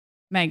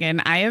Megan,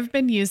 I have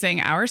been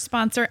using our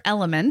sponsor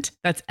Element,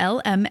 that's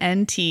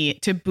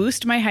LMNT, to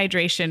boost my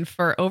hydration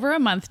for over a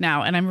month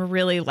now, and I'm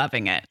really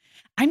loving it.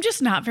 I'm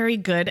just not very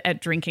good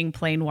at drinking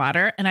plain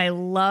water, and I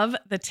love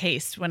the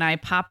taste when I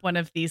pop one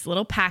of these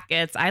little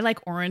packets. I like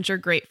orange or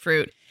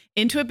grapefruit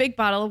into a big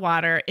bottle of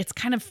water. It's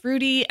kind of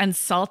fruity and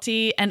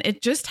salty, and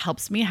it just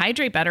helps me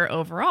hydrate better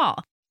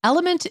overall.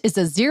 Element is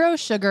a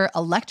zero-sugar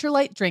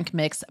electrolyte drink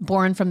mix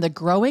born from the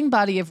growing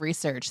body of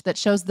research that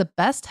shows the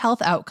best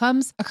health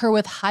outcomes occur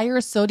with higher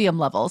sodium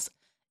levels.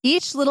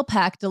 Each little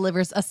pack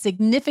delivers a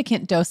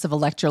significant dose of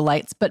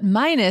electrolytes, but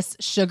minus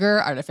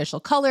sugar, artificial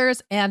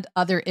colors, and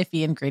other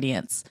iffy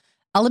ingredients.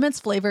 Element's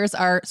flavors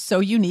are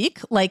so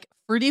unique, like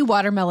fruity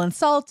watermelon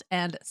salt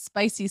and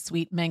spicy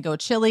sweet mango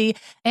chili.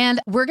 And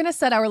we're going to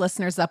set our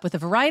listeners up with a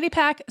variety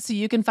pack so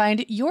you can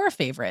find your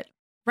favorite.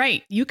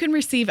 Right. You can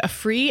receive a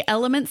free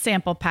Element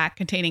sample pack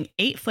containing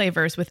 8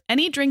 flavors with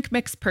any drink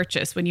mix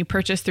purchase when you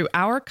purchase through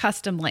our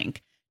custom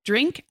link,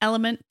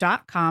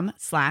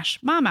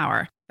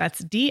 drinkelement.com/momhour.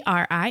 That's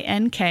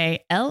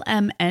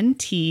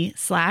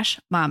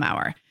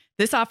DRINKLMNT/momhour.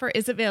 This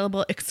is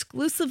available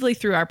exclusively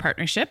through our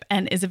partnership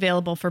and is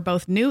available for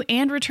both new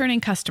and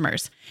returning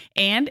customers.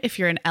 And if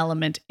you're an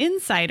Element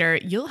insider,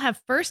 you'll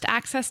have first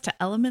access to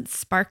Element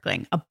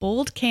Sparkling, a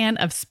bold can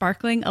of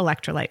sparkling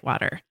electrolyte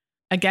water.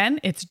 Again,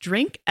 it's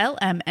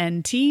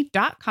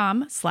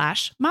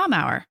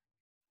drinklmnt.com/momhour.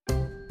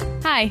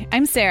 Hi,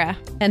 I'm Sarah.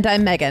 And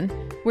I'm Megan.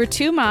 We're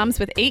 2 moms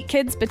with 8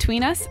 kids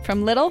between us,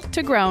 from little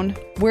to grown.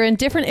 We're in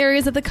different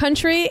areas of the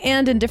country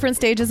and in different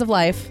stages of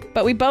life.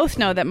 But we both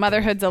know that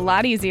motherhood's a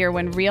lot easier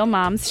when real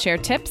moms share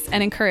tips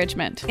and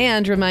encouragement.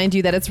 And remind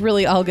you that it's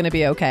really all going to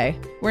be okay.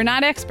 We're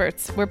not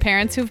experts. We're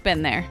parents who've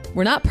been there.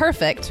 We're not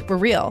perfect. We're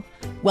real.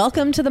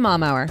 Welcome to the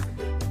Mom Hour.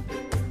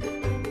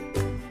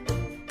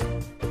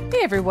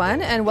 Hey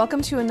everyone, and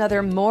welcome to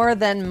another More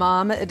Than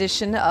Mom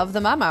edition of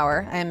the Mom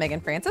Hour. I am Megan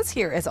Francis,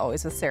 here as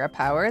always with Sarah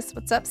Powers.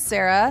 What's up,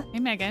 Sarah?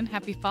 Hey Megan,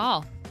 happy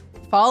fall.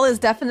 Fall is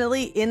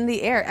definitely in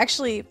the air.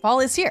 Actually,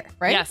 fall is here,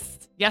 right?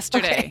 Yes,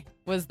 yesterday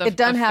was the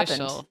official.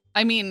 Happened.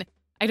 I mean,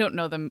 I don't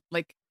know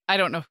I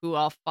don't know who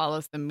all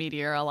follows the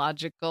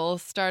meteorological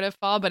start of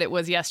fall, but it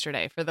was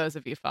yesterday for those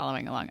of you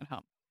following along at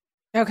home.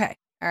 Okay.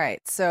 All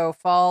right. So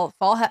fall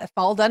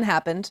done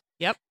happened.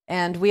 Yep.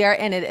 And we are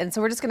in it. And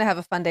so we're just going to have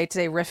a fun day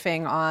today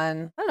riffing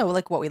on, I don't know,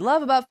 like what we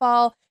love about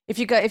fall. If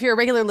you're a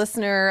regular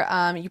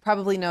listener, you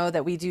probably know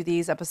that we do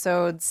these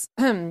episodes.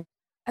 The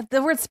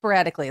word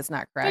sporadically is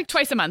not correct. Like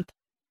twice a month.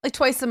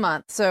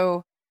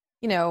 So,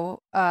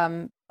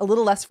 a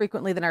little less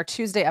frequently than our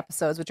Tuesday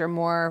episodes, which are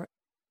more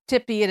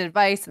tippy and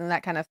advice and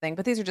that kind of thing.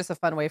 But these are just a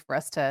fun way for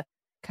us to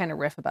kind of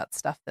riff about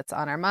stuff that's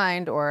on our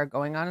mind or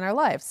going on in our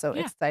lives. So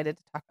excited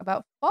to talk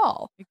about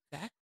fall.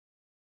 Exactly.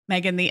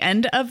 Megan, the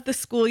end of the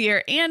school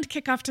year and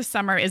kickoff to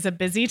summer is a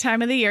busy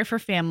time of the year for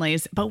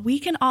families, but we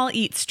can all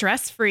eat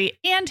stress-free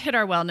and hit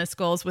our wellness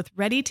goals with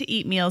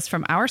ready-to-eat meals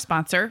from our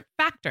sponsor,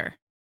 Factor.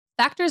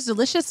 Factor's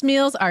delicious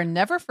meals are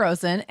never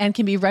frozen and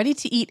can be ready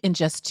to eat in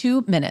just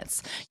 2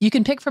 minutes. You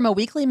can pick from a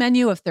weekly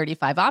menu of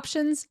 35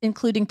 options,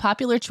 including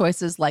popular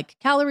choices like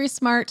Calorie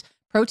Smart,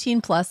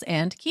 Protein Plus,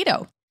 and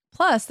Keto.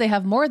 Plus, they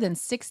have more than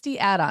 60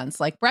 add-ons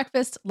like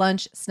breakfast,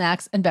 lunch,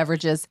 snacks, and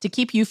beverages to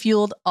keep you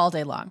fueled all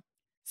day long.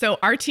 So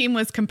our team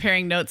was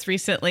comparing notes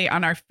recently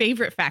on our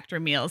favorite Factor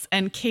meals,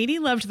 and Katie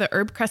loved the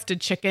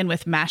herb-crusted chicken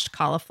with mashed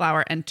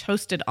cauliflower and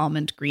toasted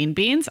almond green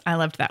beans. I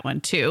loved that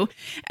one too.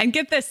 And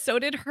get this, so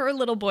did her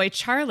little boy,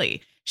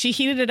 Charlie. She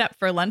heated it up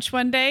for lunch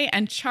one day,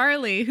 and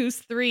Charlie, who's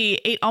 3,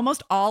 ate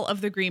almost all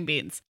of the green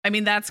beans. I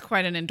mean, that's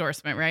quite an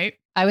endorsement, right?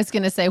 I was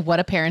going to say, what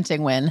a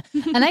parenting win.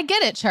 And I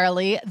get it,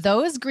 Charlie.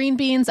 Those green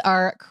beans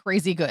are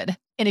crazy good.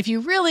 And if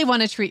you really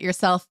want to treat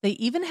yourself, they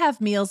even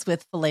have meals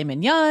with filet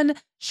mignon,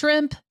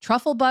 shrimp,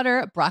 truffle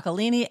butter,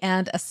 broccolini,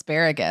 and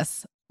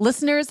asparagus.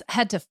 Listeners,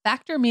 head to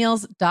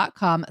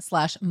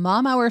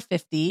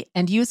factormeals.com/momhour50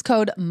 and use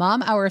code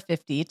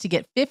momhour50 to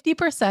get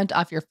 50%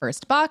 off your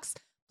first box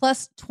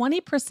plus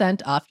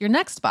 20% off your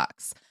next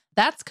box.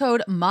 That's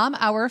code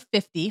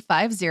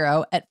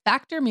momhour50 at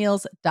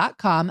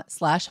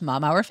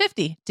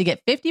factormeals.com/momhour50 to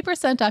get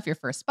 50% off your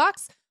first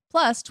box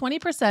plus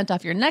 20%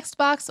 off your next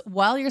box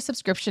while your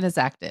subscription is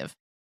active.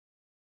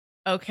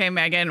 Okay,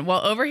 Megan.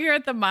 Well, over here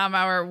at the Mom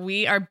Hour,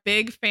 we are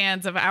big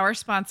fans of our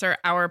sponsor,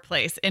 Our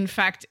Place. In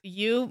fact,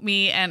 you,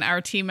 me, and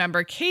our team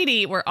member,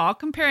 Katie, were all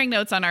comparing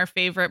notes on our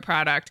favorite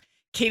product.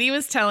 Katie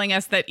was telling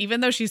us that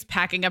even though she's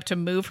packing up to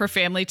move her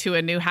family to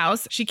a new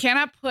house, she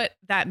cannot put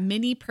that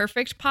mini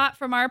perfect pot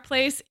from Our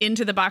Place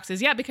into the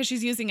boxes yet because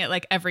she's using it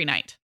like every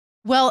night.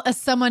 Well, as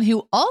someone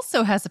who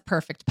also has a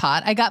perfect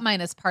pot, I got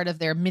mine as part of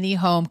their mini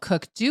home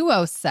cook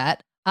duo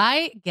set.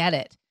 I get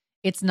it.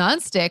 It's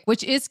nonstick,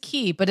 which is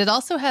key, but it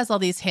also has all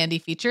these handy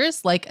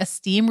features like a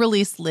steam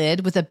release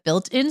lid with a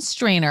built-in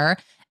strainer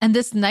and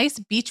this nice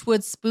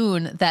beechwood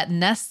spoon that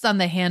nests on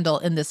the handle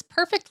in this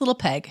perfect little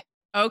peg.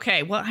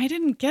 Okay, well, I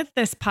didn't get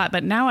this pot,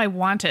 but now I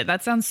want it.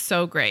 That sounds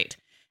so great.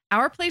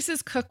 Our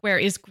Place's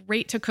cookware is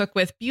great to cook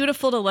with,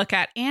 beautiful to look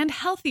at, and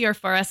healthier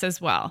for us as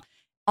well.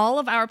 All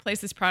of Our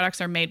Place's products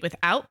are made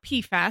without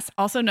PFAS,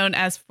 also known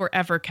as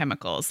forever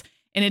chemicals.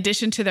 In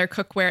addition to their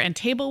cookware and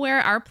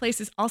tableware, Our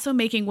Place is also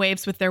making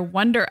waves with their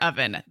Wonder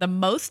Oven, the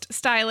most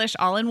stylish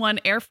all-in-one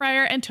air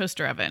fryer and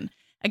toaster oven.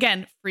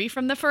 Again, free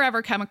from the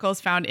forever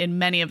chemicals found in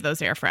many of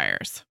those air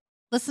fryers.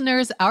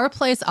 Listeners, Our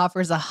Place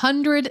offers a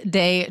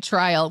 100-day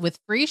trial with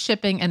free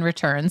shipping and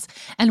returns,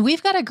 and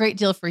we've got a great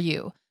deal for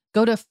you.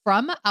 Go to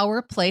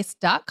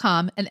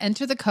FromOurPlace.com and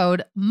enter the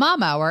code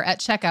MOMHOUR at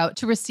checkout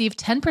to receive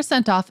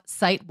 10% off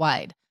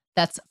site-wide.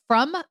 That's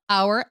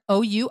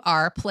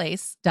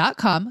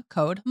FromOurPlace.com,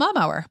 code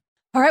MOMHOUR.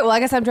 All right, well, I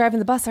guess I'm driving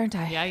the bus, aren't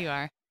I? Yeah, you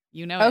are.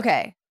 You know it.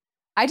 Okay.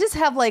 I just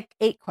have like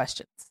 8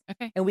 questions.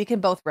 Okay. And we can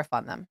both riff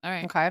on them. All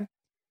right. Okay.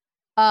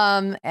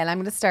 And I'm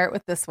going to start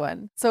with this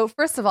one. So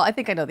first of all, I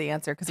think I know the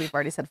answer because we've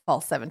already said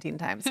fall 17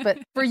 times. But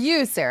for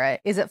you, Sarah,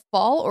 is it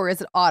fall or is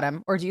it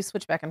autumn, or do you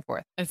switch back and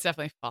forth? It's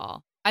definitely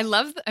fall. I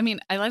love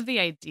the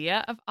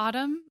idea of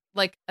autumn.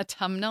 Like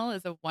autumnal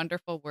is a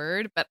wonderful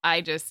word, but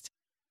I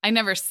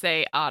never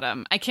say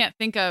autumn. I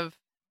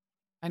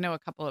know a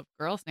couple of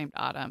girls named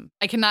Autumn.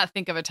 I cannot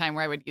think of a time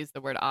where I would use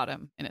the word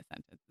autumn in a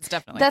sentence. It's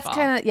definitely That's fall.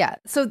 kind of, yeah.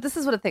 So this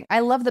is what I think.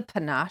 I love the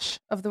panache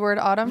of the word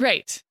autumn.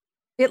 Right.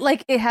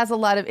 It has a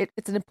lot of,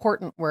 it's an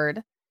important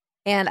word.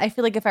 And I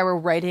feel like if I were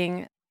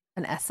writing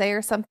an essay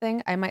or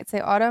something, I might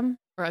say autumn.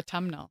 Or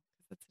autumnal.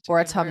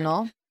 Or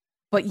autumnal.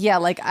 But yeah,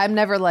 like I'm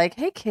never like,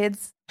 hey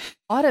kids,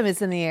 autumn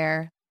is in the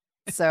air.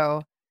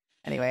 So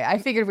anyway, I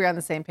figured we were on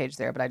the same page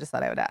there, but I just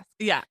thought I would ask.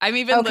 Yeah, I'm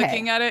even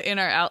looking at it in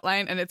our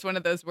outline, and it's one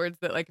of those words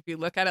that, like, if you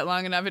look at it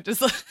long enough, it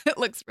just it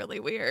looks really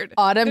weird.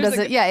 Autumn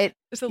doesn't,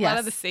 there's a lot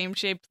of the same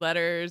shaped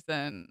letters,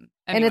 and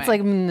it's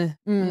like,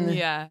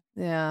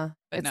 yeah.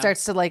 But it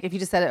starts to, like, if you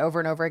just said it over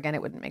and over again,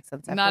 it wouldn't make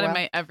sense. Not in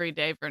my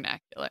everyday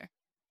vernacular.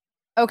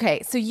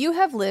 Okay, so you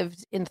have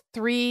lived in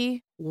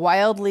 3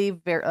 wildly,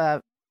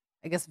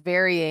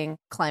 varying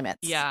climates.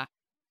 Yeah.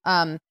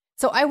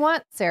 So I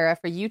want, Sarah,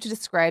 for you to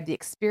describe the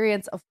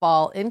experience of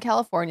fall in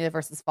California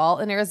versus fall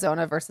in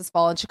Arizona versus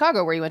fall in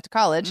Chicago, where you went to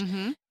college.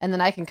 Mm-hmm. And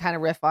then I can kind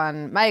of riff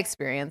on my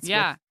experience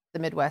with the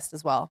Midwest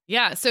as well.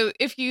 Yeah. So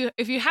if you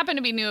happen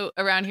to be new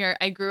around here,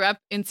 I grew up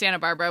in Santa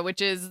Barbara,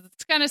 which is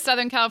kind of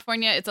Southern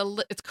California.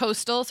 It's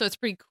coastal, so it's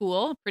pretty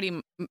cool,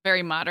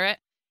 very moderate.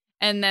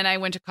 And then I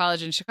went to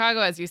college in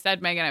Chicago. As you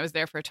said, Megan, I was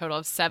there for a total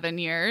of 7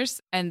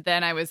 years. And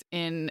then I was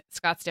in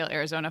Scottsdale,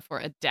 Arizona for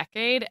a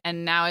decade.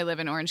 And now I live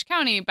in Orange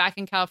County, back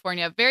in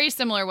California. Very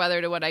similar weather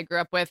to what I grew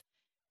up with.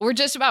 We're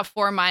just about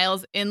 4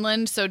 miles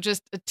inland, so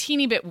just a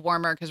teeny bit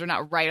warmer because we're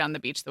not right on the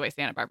beach the way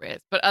Santa Barbara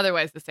is, but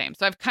otherwise the same.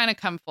 So I've kind of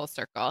come full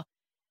circle.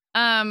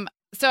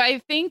 So I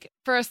think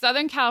for a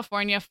Southern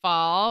California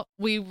fall,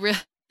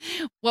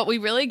 what we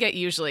really get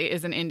usually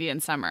is an Indian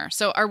summer.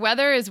 So our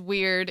weather is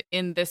weird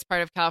in this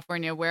part of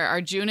California where our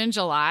June and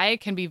July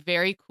can be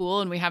very cool.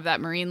 And we have that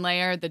marine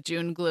layer, the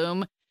June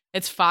gloom.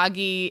 It's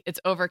foggy, it's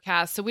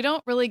overcast. So we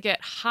don't really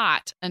get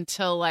hot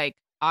until like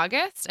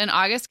August, and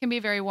August can be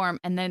very warm.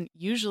 And then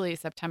usually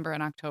September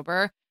and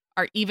October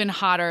are even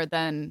hotter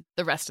than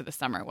the rest of the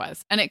summer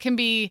was. And it can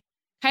be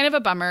kind of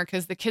a bummer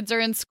because the kids are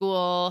in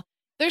school.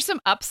 There's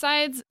some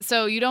upsides.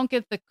 So you don't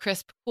get the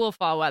crisp, cool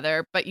fall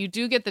weather, but you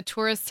do get the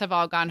tourists have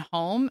all gone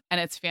home and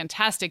it's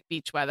fantastic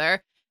beach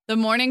weather. The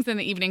mornings and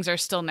the evenings are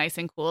still nice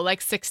and cool,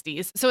 like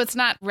 60s. So it's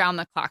not round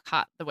the clock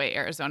hot the way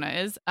Arizona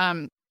is.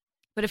 But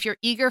if you're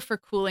eager for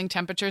cooling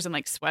temperatures and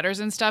like sweaters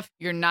and stuff,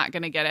 you're not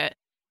going to get it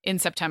in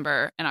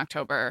September and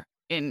October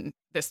in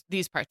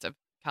these parts of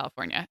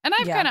California. And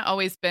I've kind of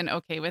always been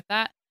okay with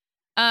that.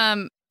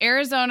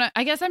 Arizona,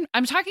 I guess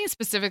I'm talking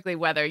specifically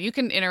weather. You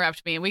can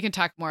interrupt me and we can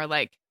talk more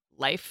like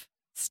life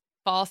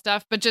fall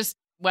stuff, but just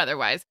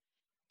weather-wise.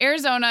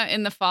 Arizona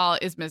in the fall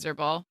is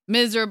miserable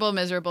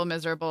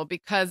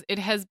because it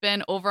has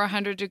been over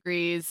 100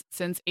 degrees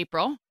since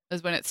April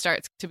is when it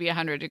starts to be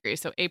 100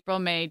 degrees. So April,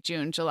 May,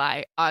 June,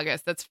 July,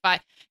 August. That's 5.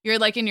 You're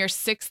like in your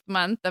 6th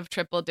month of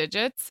triple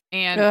digits,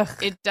 and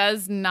it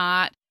does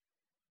not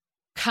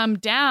come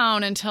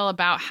down until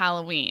about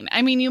Halloween.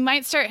 I mean, you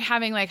might start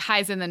having like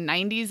highs in the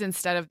 90s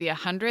instead of the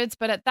 100s,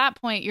 but at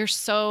that point you're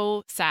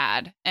so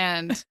sad.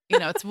 And,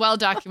 it's well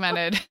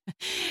documented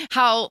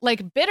how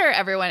like bitter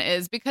everyone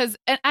is because,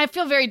 and I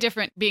feel very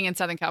different being in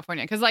Southern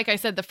California. Cause like I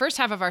said, the first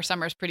half of our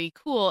summer is pretty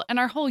cool and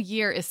our whole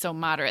year is so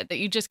moderate that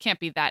you just can't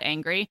be that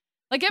angry.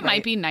 Like it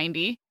might be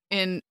 90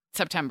 in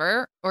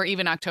September or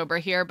even October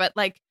here, but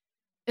like,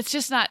 it's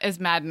just not as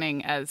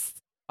maddening as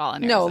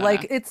no,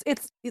 like it's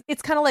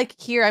kind of like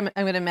here. I'm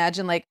going to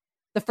imagine like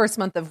the first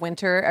month of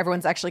winter,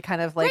 everyone's actually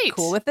kind of like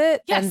cool with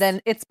it, and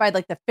then it's by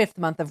like the 5th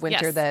month of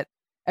winter that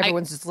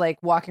everyone's just like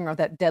walking around with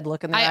that dead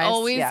look in their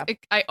eyes.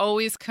 I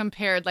always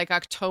compared like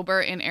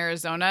October in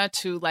Arizona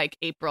to like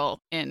April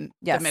in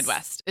the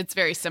Midwest. It's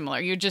very similar.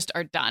 You just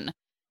are done.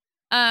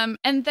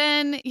 And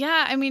then,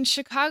 I mean,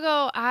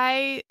 Chicago,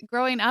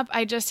 growing up,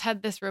 I just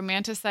had this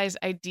romanticized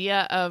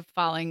idea of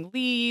falling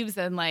leaves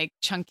and like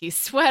chunky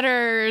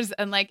sweaters.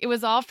 And like, it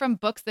was all from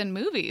books and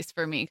movies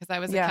for me because I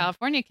was a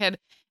California kid.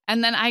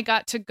 And then I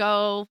got to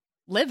go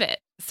live it.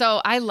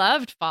 So I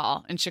loved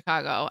fall in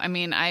Chicago. I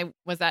mean, I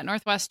was at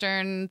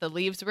Northwestern. The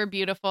leaves were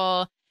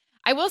beautiful.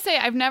 I will say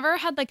I've never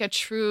had like a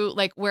true,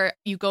 like where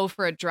you go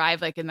for a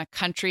drive, like in the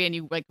country and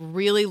you like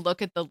really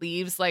look at the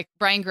leaves. Like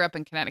Brian grew up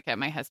in Connecticut,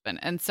 my husband.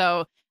 And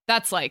so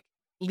that's like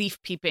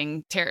leaf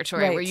peeping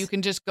territory where you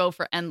can just go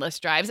for endless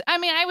drives. I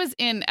mean, I was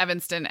in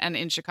Evanston and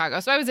in Chicago,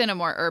 so I was in a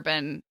more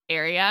urban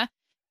area,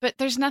 but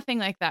there's nothing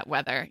like that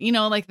weather, you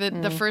know, like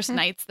the first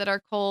nights that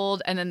are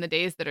cold and then the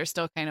days that are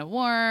still kind of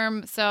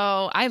warm.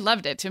 So I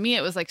loved it. To me,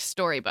 it was like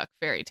storybook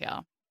fairy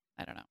tale.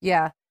 I don't know.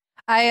 Yeah.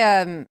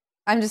 I'm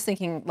just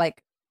thinking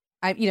like,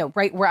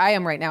 right where I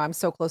am right now, I'm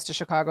so close to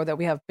Chicago that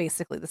we have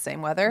basically the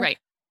same weather. Right.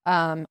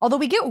 Although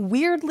we get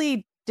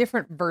weirdly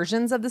different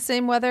versions of the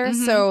same weather.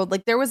 Mm-hmm. So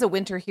like there was a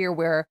winter here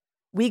where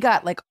we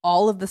got like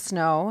all of the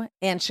snow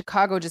and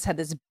Chicago just had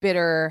this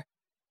bitter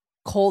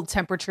cold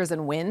temperatures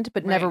and wind,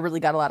 but never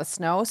really got a lot of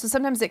snow. So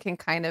sometimes it can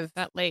kind of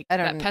that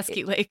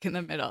pesky lake in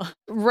the middle.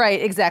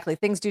 Right. Exactly.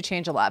 Things do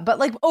change a lot, but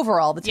like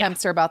overall the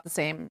temps are about the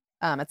same,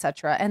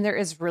 etc. And there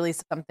is really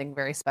something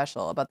very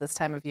special about this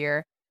time of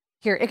year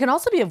here. It can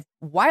also be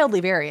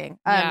wildly varying.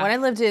 When I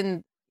lived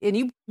in,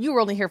 and you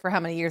were only here for how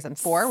many years? And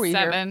 4? Were you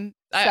 7.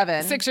 Here?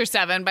 7. 6 or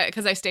 7, but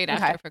because I stayed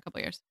after for a couple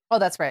of years. Oh,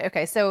 that's right.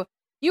 Okay. So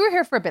you were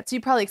here for a bit. So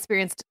you probably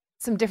experienced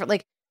some different,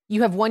 like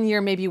you have one year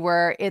maybe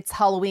where it's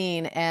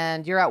Halloween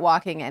and you're out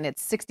walking and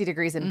it's 60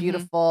 degrees and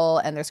beautiful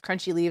and there's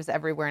crunchy leaves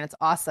everywhere and it's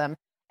awesome.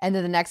 And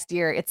then the next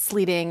year it's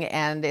sleeting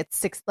and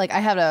it's like I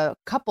had a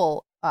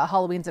couple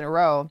Halloweens in a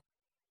row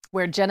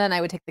where Jenna and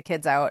I would take the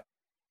kids out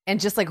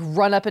and just like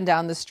run up and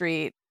down the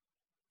street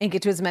and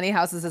get to as many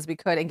houses as we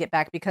could and get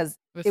back because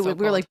we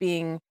were like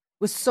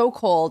was so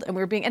cold and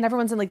and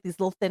everyone's in like these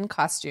little thin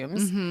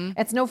costumes. Mm-hmm.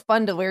 It's no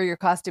fun to wear your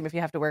costume if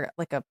you have to wear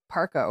like a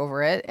parka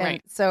over it.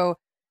 And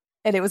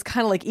and it was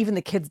kind of like even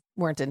the kids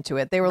weren't into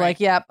it. They were like,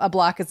 yeah, a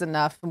block is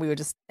enough. And we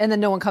would and then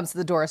no one comes to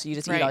the door. So you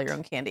just eat all your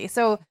own candy.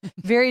 So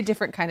very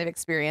different kind of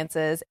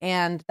experiences.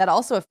 And that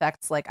also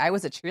affects, like I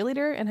was a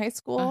cheerleader in high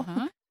school.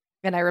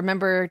 And I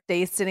remember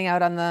days sitting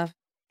out on the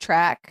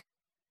track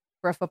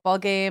for a football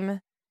game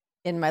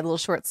in my little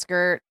short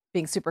skirt,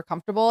 being super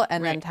comfortable.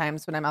 And then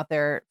times when I'm out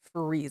there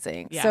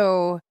freezing. Yeah.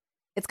 So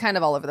it's kind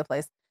of all over the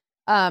place.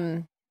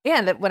 And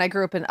when I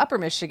grew up in Upper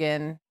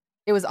Michigan,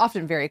 it was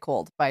often very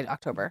cold by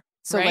October.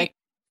 So like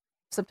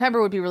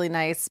September would be really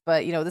nice,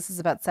 but you know, this is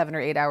about 7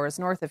 or 8 hours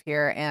north of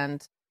here and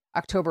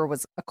October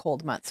was a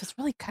cold month. So it's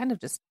really kind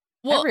of just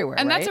everywhere.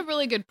 And that's a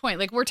really good point.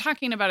 Like we're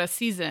talking about a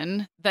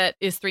season that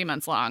is 3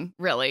 months long,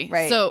 really.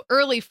 Right. So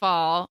early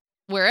fall,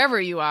 wherever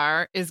you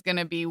are, is going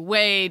to be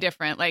way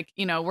different. Like,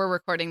 you know, we're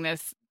recording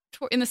this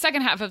in the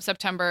second half of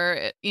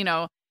September, you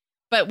know,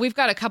 but we've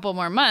got a couple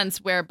more months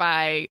where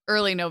by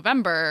early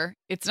November,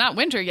 it's not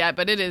winter yet,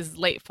 but it is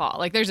late fall.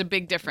 Like there's a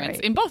big difference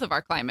in both of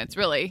our climates,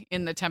 really,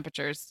 in the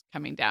temperatures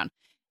coming down.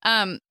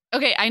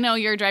 Okay, I know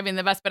you're driving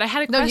the bus, but I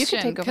had a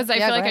question because I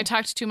feel like I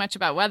talked too much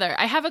about weather.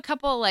 I have a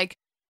couple like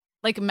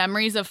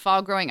memories of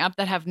fall growing up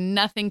that have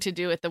nothing to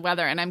do with the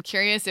weather. And I'm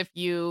curious if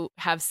you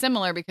have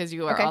similar because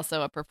you are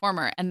also a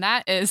performer. And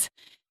that is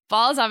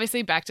fall is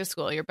obviously back to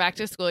school. You're back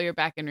to school. You're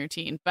back in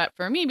routine. But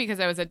for me, because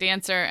I was a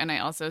dancer and I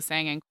also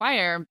sang in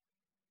choir,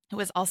 it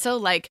was also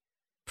like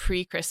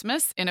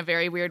pre-Christmas in a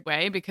very weird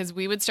way because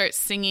we would start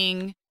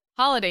singing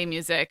holiday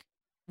music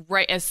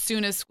right as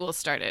soon as school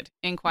started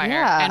in choir.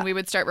 Yeah. And we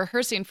would start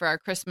rehearsing for our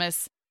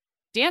Christmas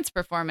dance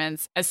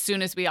performance as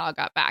soon as we all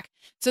got back.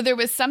 So there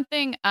was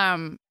something,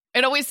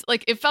 it always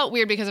it felt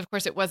weird because of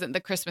course it wasn't the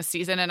Christmas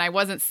season and I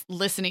wasn't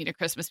listening to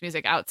Christmas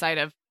music outside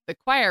of the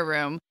choir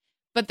room,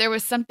 but there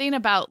was something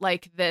about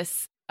like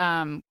this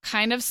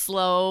kind of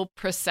slow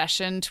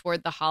procession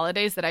toward the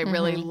holidays that I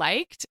really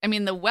liked. I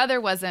mean, the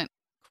weather wasn't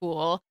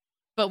cool,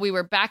 but we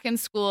were back in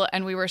school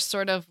and we were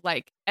sort of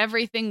like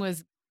everything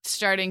was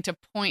starting to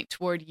point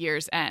toward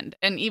year's end.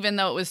 And even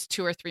though it was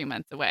 2 or 3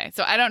 months away.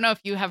 So I don't know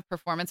if you have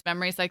performance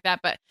memories like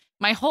that, but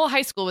my whole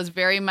high school was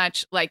very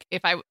much like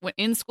if I went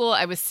in school,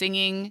 I was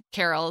singing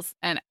carols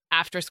and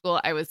after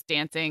school I was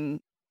dancing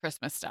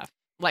Christmas stuff.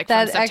 Like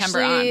that from September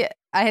actually, on.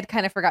 I had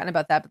kind of forgotten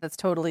about that, but that's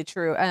totally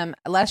true.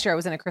 Last year I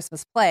was in a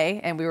Christmas play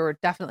and we were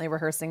definitely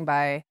rehearsing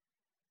by,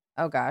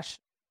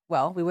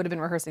 we would have been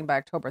rehearsing by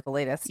October at the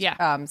latest.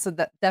 Yeah. So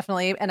that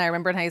definitely, and I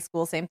remember in high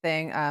school, same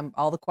thing.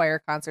 All the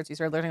choir concerts, you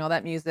started learning all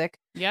that music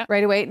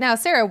right away. Now,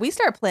 Sarah, we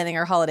start planning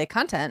our holiday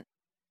content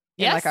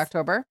in like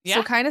October. Yeah.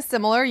 So kind of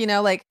similar, you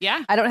know, like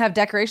I don't have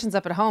decorations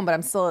up at home,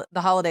 but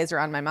the holidays are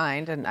on my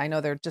mind and I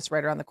know they're just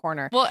right around the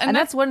corner. Well, and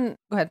that's when,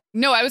 go ahead.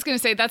 No, I was going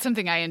to say that's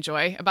something I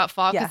enjoy about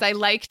fall because I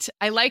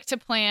like to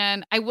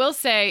plan. I will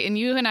say, and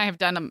you and I have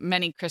done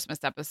many Christmas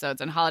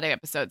episodes and holiday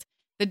episodes.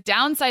 The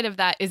downside of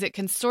that is it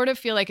can sort of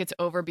feel like it's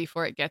over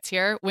before it gets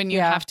here when you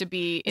have to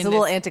be it's a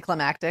little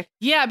anticlimactic.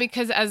 Yeah,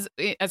 because as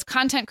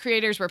content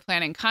creators, we're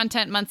planning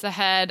content months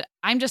ahead.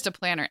 I'm just a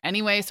planner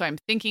anyway, so I'm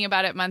thinking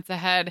about it months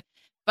ahead.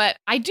 But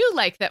I do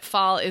like that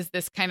fall is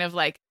this kind of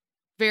like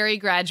very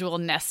gradual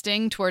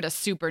nesting toward a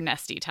super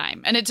nesty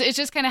time. And it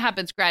just kind of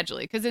happens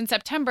gradually because in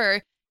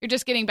September, you're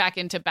just getting back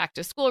into back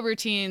to school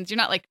routines. You're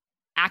not like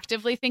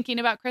actively thinking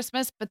about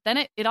Christmas, but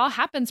then it all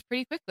happens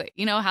pretty quickly,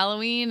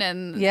 Halloween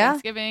and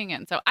Thanksgiving.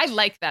 And so I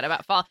like that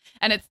about fall.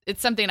 And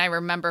it's something I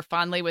remember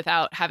fondly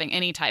without having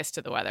any ties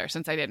to the weather,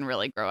 since I didn't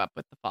really grow up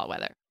with the fall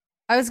weather.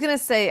 I was going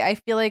to say, I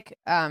feel like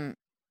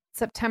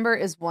September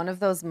is one of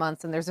those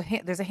months, and there's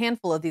a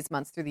handful of these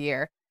months through the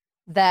year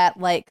that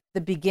like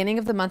the beginning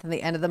of the month and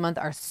the end of the month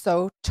are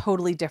so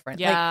totally different.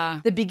 Yeah.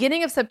 Like the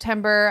beginning of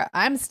September,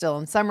 I'm still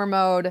in summer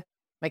mode.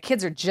 My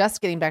kids are just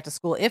getting back to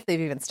school, if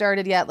they've even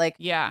started yet. Like,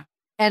 yeah.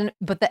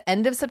 But the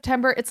end of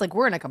September, it's like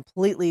we're in a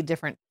completely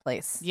different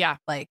place. Yeah.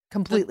 Like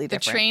completely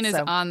different. The train is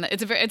on.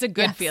 It's a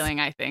good feeling,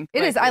 I think.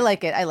 It is. I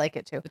like it. I like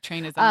it too. The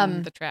train is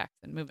on the tracks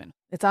and moving.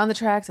 It's on the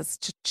tracks. It's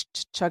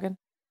chugging.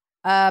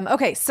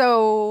 Okay.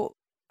 So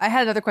I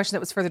had another question that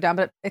was further down,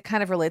 but it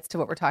kind of relates to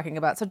what we're talking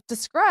about. So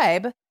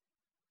describe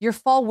your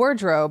fall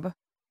wardrobe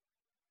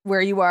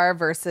where you are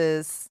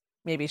versus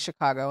maybe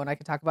Chicago. And I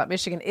can talk about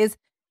Michigan.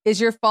 Is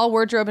your fall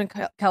wardrobe in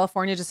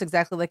California just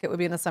exactly like it would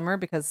be in the summer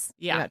because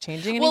you're not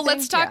changing anything? Well,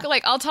 let's talk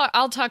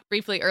I'll talk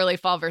briefly early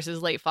fall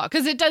versus late fall,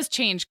 because it does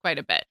change quite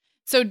a bit.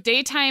 So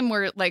daytime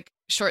we're like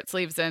short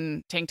sleeves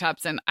and tank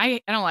tops, and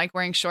I don't like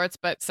wearing shorts,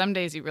 but some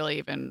days you really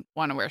even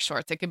want to wear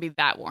shorts. It could be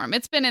that warm.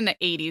 It's been in the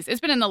 80s. It's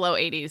been in the low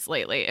 80s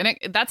lately, and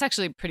that's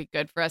actually pretty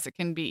good for us. It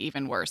can be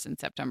even worse in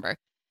September.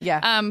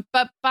 Yeah.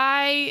 But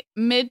by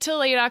mid to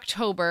late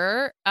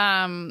October,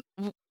 and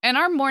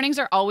our mornings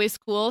are always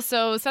cool.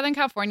 So Southern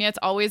California, it's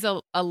always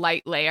a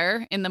light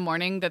layer in the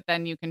morning that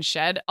then you can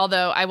shed.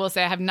 Although I will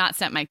say I have not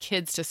sent my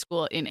kids to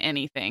school in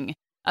anything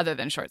other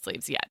than short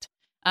sleeves yet.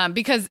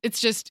 Because it's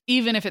just,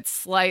 even if it's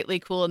slightly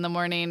cool in the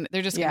morning,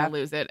 they're just going to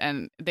lose it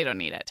and they don't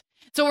need it.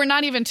 So we're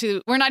not even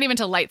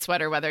to light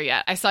sweater weather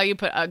yet. I saw you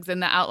put Uggs in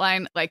the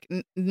outline. Like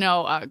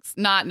no Uggs,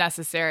 not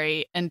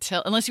necessary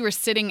unless you were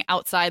sitting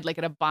outside like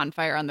at a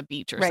bonfire on the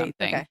beach or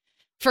something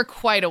for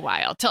quite a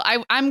while, till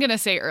I'm going to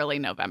say early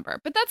November,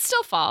 but that's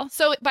still fall.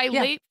 So by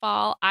late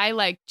fall, I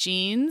like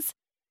jeans,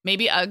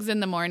 maybe Uggs in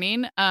the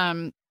morning.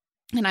 And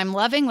I'm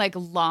loving like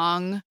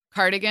long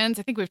cardigans.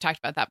 I think we've talked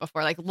about that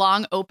before, like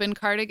long open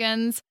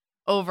cardigans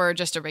over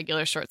just a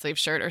regular short sleeve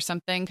shirt or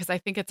something, because I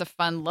think it's a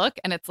fun look,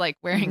 and it's like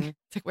wearing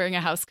a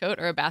house coat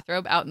or a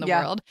bathrobe out in the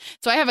world.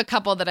 So I have a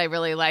couple that I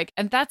really like,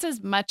 and that's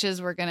as much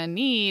as we're going to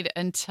need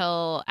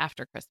until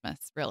after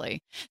Christmas,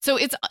 really. So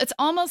it's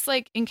almost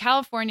like in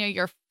California,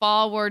 your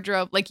fall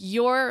wardrobe, like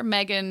your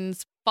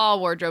Megan's fall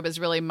wardrobe is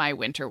really my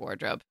winter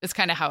wardrobe. It's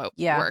kind of how it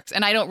works.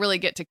 And I don't really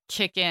get to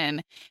kick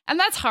in. And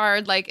that's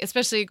hard, like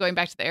especially going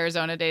back to the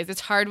Arizona days.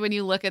 It's hard when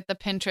you look at the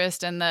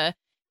Pinterest and the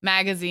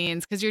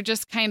magazines, because you're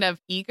just kind of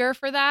eager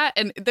for that.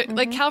 And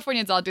like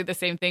Californians all do the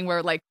same thing,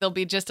 where like there'll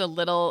be just a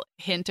little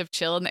hint of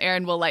chill in the air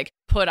and we'll like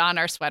put on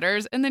our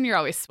sweaters, and then you're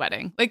always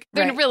sweating. Like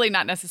they're really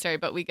not necessary,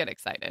 but we get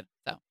excited.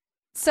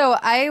 So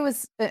I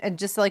was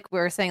just like we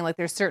were saying, like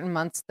there's certain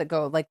months that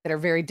go like that are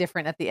very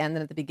different at the end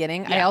than at the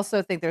beginning. I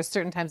also think there's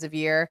certain times of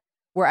year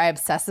where I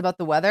obsess about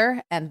the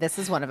weather, and this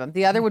is one of them.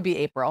 The other would be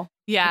April.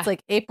 Yeah. It's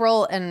like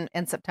April and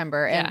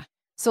September. And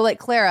so like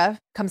Clara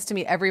comes to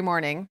me every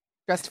morning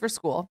dressed for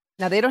school.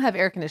 Now they don't have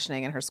air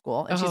conditioning in her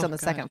school, and she's on the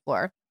second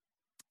floor.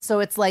 So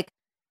it's like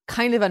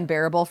kind of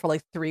unbearable for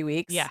like 3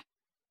 weeks. Yeah.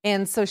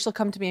 And so she'll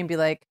come to me and be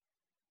like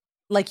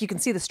you can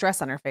see the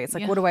stress on her face.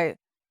 Like,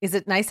 is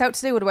it nice out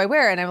today? What do I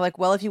wear? And I'm like,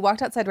 well, if you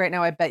walked outside right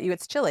now, I bet you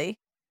it's chilly,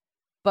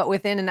 but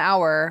within an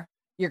hour,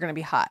 you're going to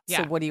be hot.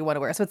 Yeah. So what do you want to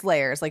wear? So it's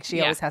layers. Like she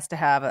always has to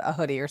have a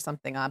hoodie or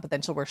something on, but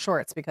then she'll wear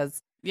shorts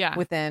because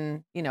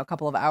within, a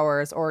couple of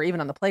hours, or even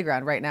on the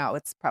playground right now,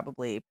 it's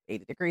probably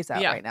 80 degrees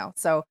out right now.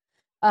 So,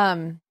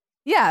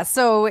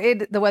 so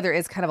the weather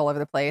is kind of all over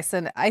the place.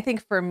 And I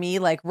think for me,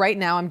 like right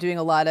now I'm doing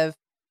a lot of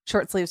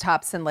short sleeve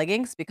tops and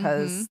leggings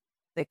because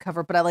they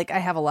cover, but I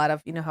have a lot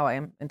of, how I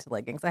am into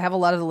leggings. I have a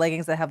lot of the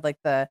leggings that have like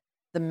the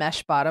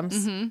mesh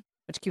bottoms,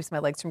 which keeps my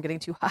legs from getting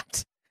too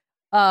hot.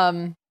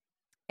 And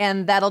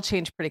that'll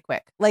change pretty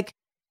quick. Like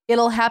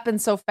it'll happen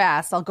so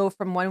fast. I'll go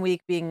from 1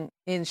 week being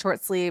in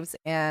short sleeves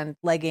and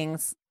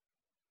leggings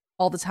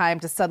all the time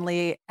to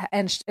suddenly,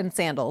 and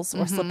sandals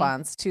or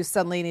slip-ons, to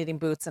suddenly needing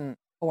boots and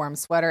a warm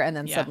sweater, and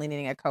then suddenly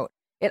needing a coat.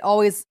 It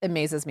always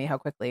amazes me how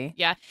quickly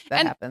that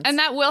happens. And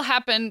that will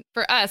happen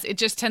for us. It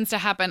just tends to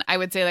happen, I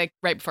would say, like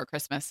right before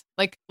Christmas,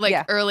 like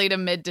early to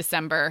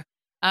mid-December.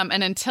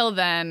 And until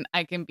then,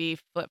 I can be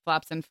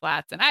flip-flops and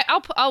flats. And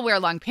I'll wear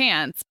long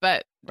pants,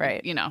 but,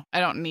 I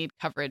don't need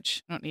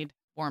coverage. I don't need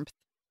warmth.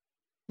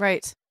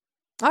 Right.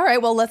 All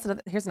right. Well,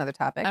 here's another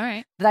topic. All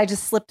right. That I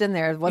just slipped in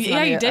there. It wasn't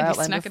on the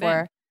outline snuck before.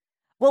 It in.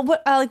 Well,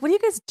 what do you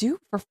guys do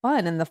for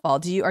fun in the fall?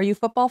 Are you a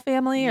football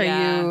family?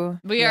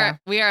 We are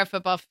a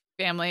football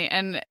family,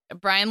 and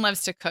Brian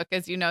loves to cook,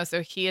 as you know,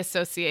 so he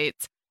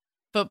associates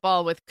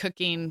football with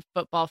cooking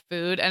football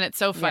food, and it's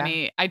so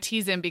funny. I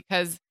tease him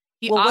because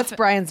what's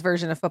Brian's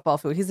version of football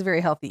food? He's a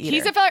very healthy eater.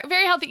 He's a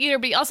very healthy eater,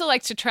 but he also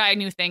likes to try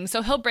new things,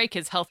 so he'll break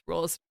his health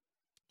rules.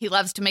 He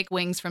loves to make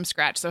wings from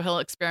scratch, so he'll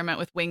experiment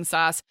with wing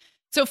sauce.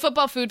 So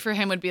football food for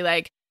him would be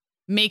like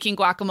making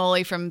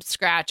guacamole from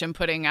scratch and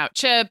putting out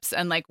chips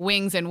and like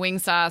wings and wing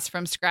sauce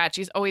from scratch.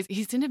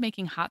 He's into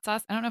making hot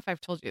sauce. I don't know if I've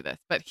told you this,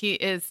 but he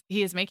is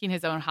making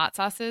his own hot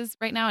sauces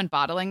right now and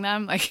bottling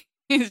them. Like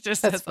he's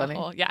just That's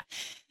funny. Yeah.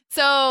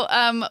 So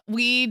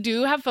we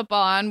do have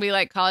football on. We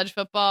like college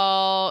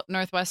football.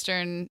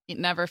 Northwestern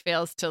never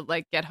fails to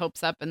like get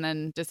hopes up and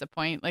then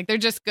disappoint. Like they're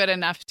just good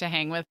enough to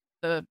hang with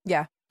the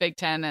Big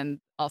Ten and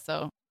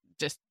also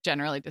just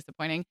generally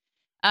disappointing.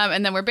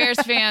 And then we're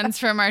Bears fans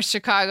from our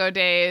Chicago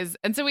days.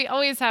 And so we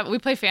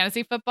play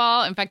fantasy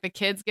football. In fact, the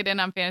kids get in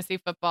on fantasy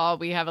football.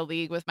 We have a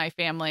league with my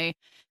family.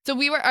 So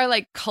we are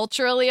like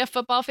culturally a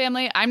football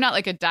family. I'm not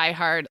like a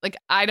diehard, like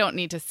I don't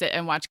need to sit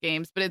and watch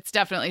games, but it's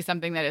definitely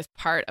something that is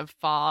part of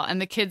fall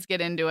and the kids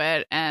get into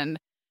it. And,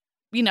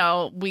 you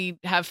know, we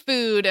have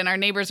food and our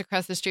neighbors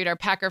across the street are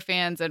Packer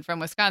fans and from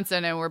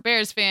Wisconsin and we're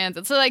Bears fans.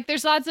 And so like,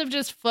 there's lots of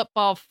just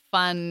football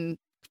fun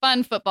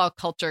football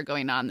culture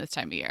going on this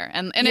time of year.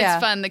 And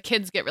it's fun. The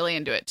kids get really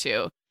into it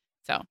too.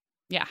 So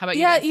yeah. How about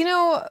you? Yeah. Guys? You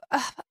know,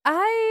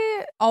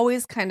 I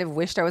always kind of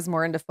wished I was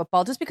more into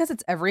football just because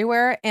it's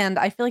everywhere. And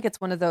I feel like it's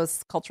one of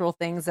those cultural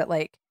things that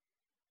like,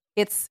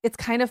 it's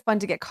kind of fun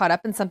to get caught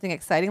up in something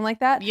exciting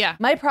like that. Yeah.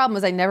 My problem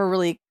was I never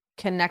really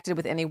connected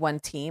with any one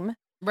team.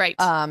 Right.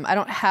 I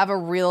don't have a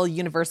real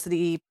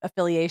university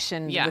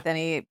affiliation with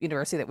any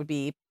university that would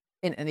be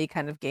in any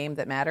kind of game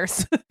that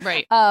matters.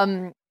 Right.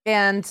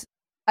 And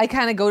I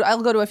kind of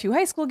I'll go to a few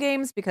high school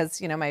games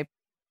because, you know,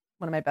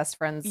 one of my best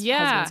friends'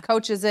 husbands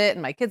coaches it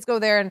and my kids go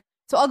there. And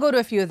so I'll go to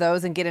a few of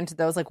those and get into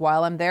those like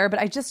while I'm there, but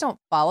I just don't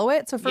follow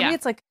it. So for me,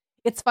 it's like,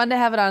 it's fun to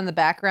have it on in the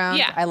background.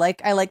 Yeah. I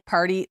like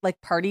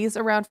parties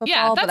around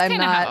football, but I'm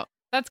not.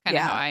 That's kind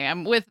of how I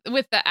am with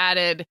the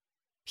added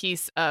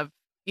piece of,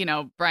 you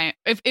know, Brian,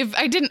 if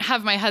I didn't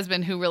have my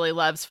husband who really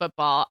loves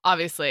football,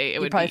 obviously it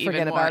would be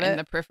even more in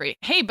the periphery.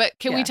 Hey, but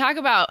can we talk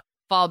about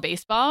fall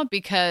baseball?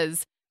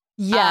 Because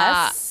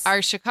yes,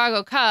 our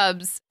Chicago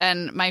Cubs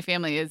and my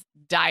family is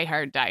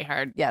diehard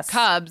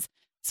Cubs.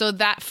 So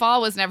that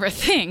fall was never a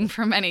thing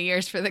for many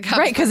years for the Cubs.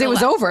 Right, because it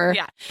was over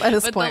by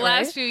this point, the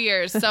last few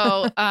years.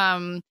 So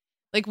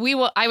like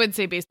I would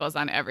say baseball's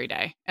on every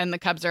day and the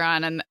Cubs are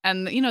on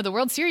and you know, the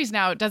World Series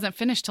now doesn't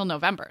finish till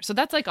November. So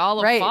that's like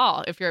all of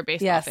fall if you're a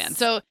baseball fan.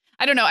 So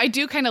I don't know. I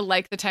do kind of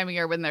like the time of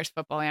year when there's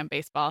football and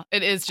baseball.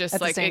 It is just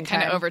like it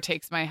kind of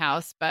overtakes my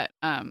house, but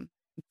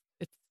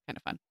it's kind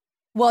of fun.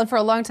 Well, and for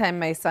a long time,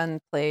 my son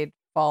played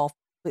fall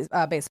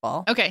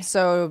baseball. Okay.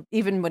 So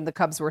even when the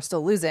Cubs were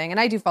still losing,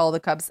 and I do follow the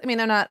Cubs. I mean,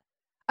 I'm not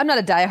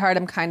a diehard.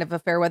 I'm kind of a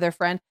fair weather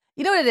friend.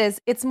 You know what it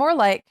is? It's more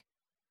like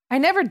I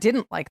never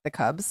didn't like the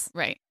Cubs.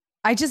 Right.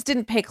 I just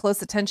didn't pay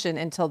close attention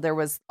until there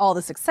was all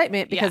this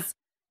excitement because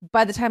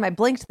by the time I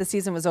blinked, the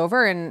season was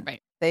over and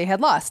they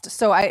had lost.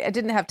 So I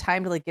didn't have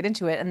time to like get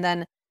into it. And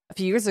then a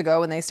few years ago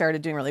when they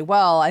started doing really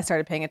well, I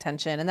started paying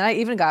attention. And then I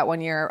even got one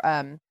year,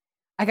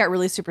 I got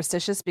really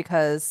superstitious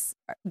because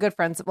good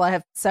friends, well, I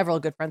have several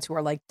good friends who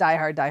are like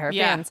diehard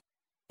fans.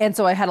 And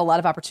so I had a lot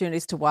of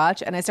opportunities to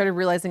watch. And I started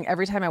realizing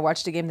every time I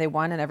watched a game, they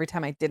won. And every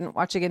time I didn't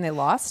watch a game, they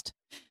lost.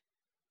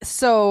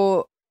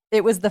 So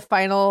it was the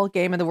final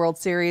game of the World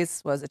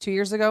Series. Was it 2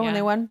 years ago when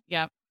they won?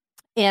 Yeah.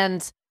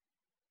 And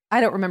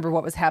I don't remember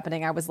what was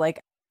happening. I was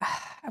like,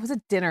 I was at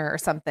dinner or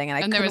something.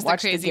 And there was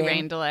watch the crazy the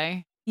rain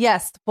delay.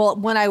 Yes. Well,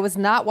 when I was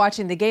not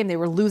watching the game, they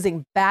were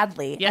losing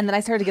badly. Yep. And then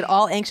I started to get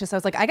all anxious. I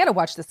was like, I got to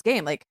watch this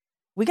game. Like,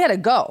 we got to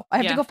go. I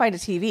have to go find a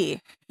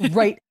TV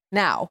right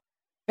now.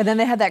 And then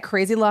they had that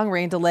crazy long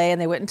rain delay and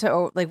they went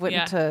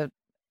into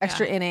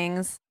extra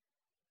innings.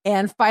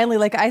 And finally,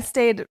 like I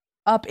stayed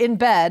up in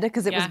bed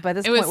because it was by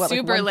this point,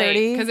 super like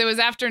late because it was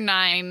after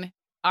 9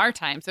 our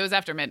time. So it was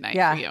after midnight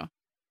for you.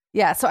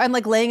 Yeah. So I'm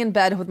like laying in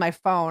bed with my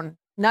phone,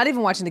 not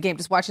even watching the game,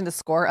 just watching the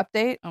score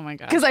update. Oh my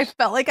God. Because I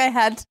felt like I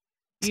had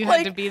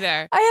had to be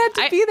there. I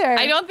had to be there.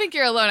 I don't think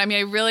you're alone. I mean,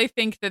 I really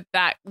think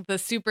that the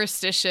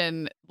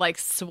superstition like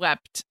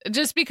swept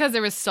just because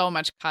there was so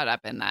much caught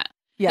up in that.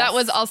 Yes. That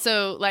was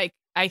also like,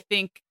 I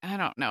think, I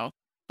don't know,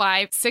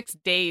 5-6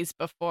 days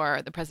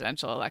before the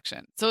presidential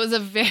election. So it was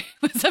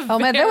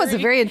that was a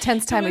very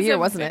intense time of year,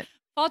 wasn't it?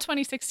 Fall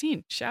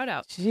 2016. Shout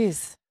out.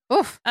 Jeez.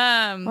 Oof.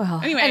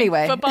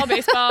 Anyway, football,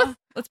 baseball.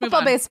 Let's move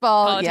on. Football,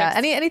 baseball. Politics. Yeah.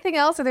 Anything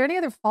else? Are there any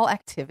other fall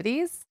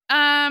activities?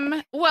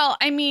 Well,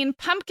 I mean,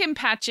 pumpkin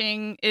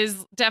patching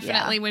is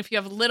definitely if you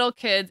have little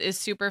kids is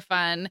super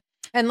fun.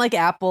 And like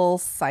apple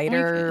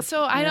cider.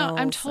 So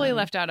I'm totally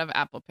left out of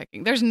apple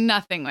picking. There's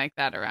nothing like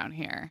that around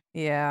here.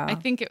 Yeah. I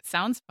think it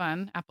sounds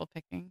fun, apple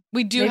picking.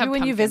 We do maybe have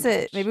when you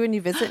visit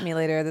me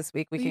later this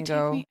week, we can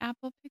go. Take me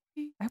apple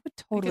picking? I would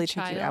totally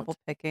take you apple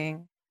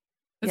picking.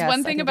 That's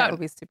one thing about that would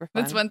be super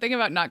fun. That's one thing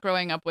about not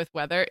growing up with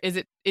weather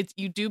is it's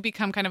you do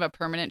become kind of a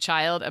permanent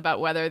child about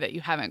weather that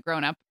you haven't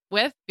grown up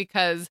with,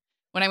 because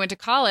when I went to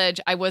college,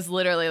 I was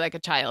literally like a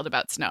child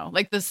about snow.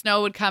 Like the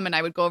snow would come and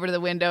I would go over to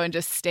the window and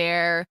just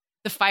stare.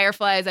 The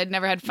fireflies, I'd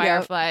never had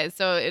fireflies. Yep.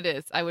 So it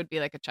is. I would be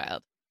like a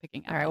child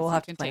picking apples. All right, we'll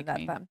have to play that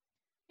then.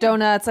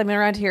 Donuts. I mean,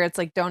 around here, it's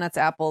like donuts,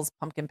 apples,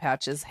 pumpkin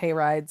patches, hay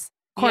rides,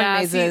 corn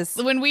mazes.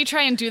 See, when we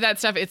try and do that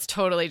stuff, it's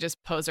totally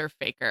just poser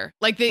faker.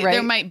 Like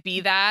there might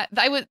be that.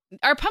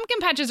 Our pumpkin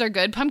patches are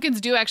good.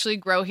 Pumpkins do actually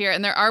grow here,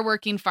 and there are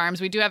working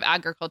farms. We do have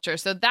agriculture,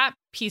 so that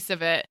piece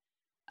of it,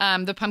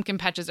 the pumpkin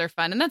patches are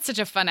fun, and that's such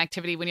a fun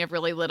activity when you have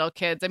really little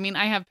kids. I mean,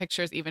 I have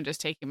pictures even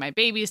just taking my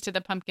babies to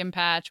the pumpkin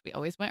patch. We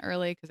always went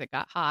early because it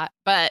got hot,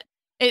 but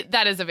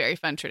that is a very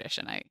fun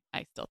tradition.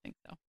 I still think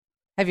so.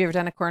 Have you ever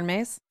done a corn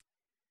maze?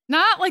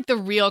 Not like the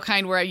real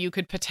kind where you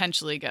could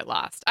potentially get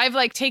lost. I've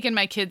like taken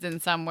my kids in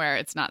somewhere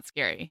it's not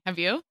scary. Have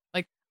you?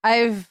 Like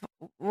I'm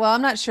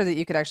not sure that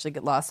you could actually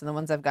get lost in the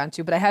ones I've gone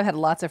to, but I have had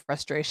lots of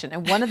frustration.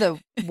 And one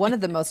of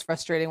the most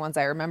frustrating ones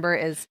I remember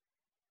is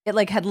it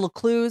like had little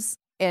clues,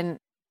 and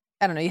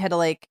I don't know, you had to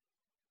like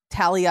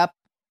tally up,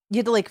 you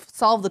had to like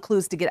solve the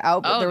clues to get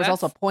out, but there was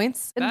also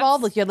points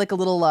involved. Like you had like a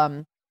little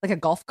like a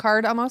golf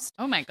card almost.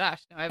 Oh my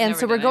gosh. No, and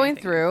so we're going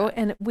through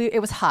and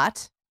it was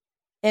hot,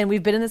 and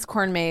we've been in this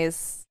corn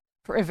maze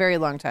for a very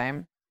long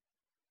time.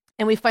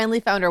 And we finally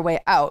found our way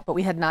out, but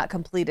we had not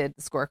completed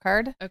the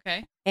scorecard.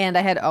 Okay. And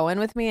I had Owen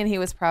with me, and he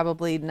was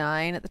probably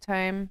 9 at the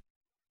time.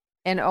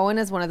 And Owen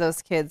is one of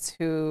those kids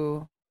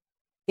who,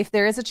 if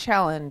there is a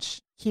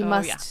challenge, he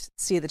must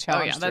see the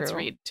challenge through. That's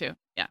Reed too.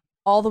 Yeah.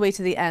 All the way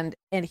to the end.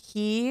 And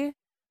he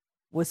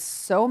was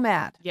so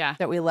mad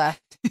that we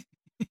left.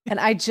 And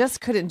I just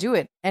couldn't do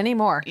it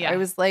anymore. Yeah. I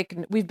was like,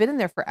 we've been in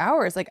there for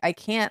hours. Like, I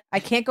can't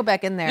go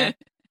back in there.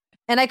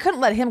 And I couldn't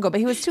let him go, but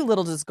he was too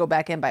little to just go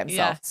back in by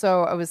himself. Yeah.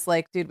 So I was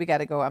like, dude, we got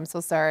to go. I'm so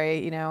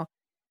sorry,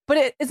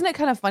 But isn't it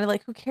kind of funny?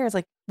 Like, who cares?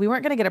 Like, we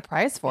weren't going to get a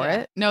prize for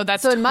it. No,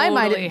 that's so in my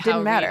mind, it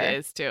didn't matter. It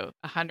is too,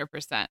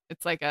 100%.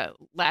 It's like a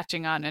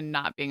latching on and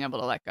not being able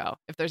to let go.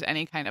 If there's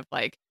any kind of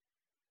like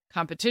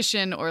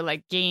competition or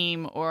like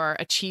game or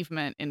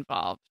achievement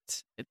involved,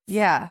 it's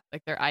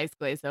like their eyes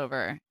glaze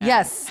over.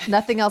 Yes,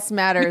 nothing else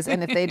matters.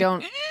 And if they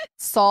don't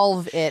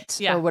solve it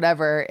or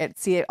whatever,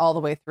 see it all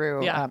the way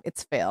through,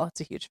 it's fail.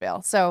 It's a huge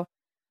fail. So,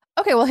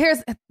 okay, well,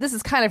 this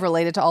is kind of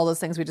related to all those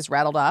things we just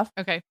rattled off.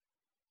 Okay.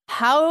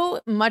 How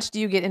much do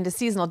you get into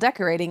seasonal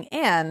decorating,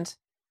 and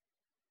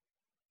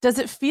does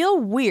it feel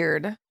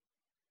weird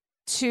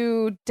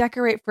to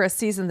decorate for a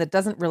season that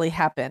doesn't really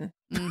happen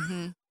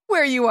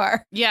where you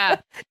are? Yeah.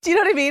 Do you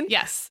know what I mean?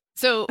 Yes.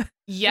 So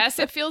yes,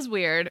 it feels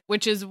weird,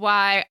 which is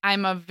why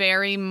I'm a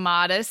very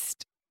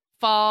modest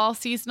fall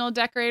seasonal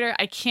decorator.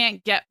 I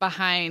can't get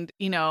behind,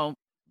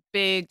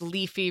 big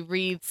leafy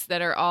wreaths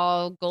that are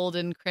all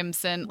golden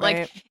crimson,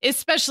 like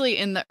especially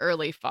in the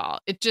early fall.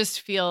 It just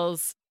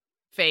feels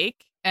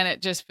fake, and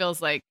it just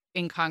feels like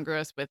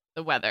incongruous with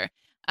the weather.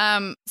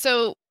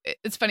 So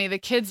it's funny, the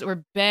kids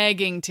were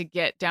begging to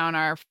get down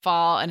our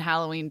fall and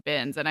Halloween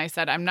bins, and I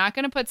said, I'm not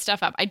going to put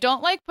stuff up. I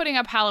don't like putting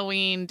up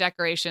Halloween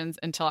decorations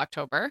until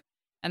October,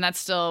 and that's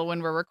still,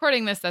 when we're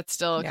recording this, that's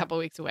still a couple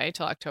weeks away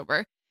till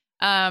October.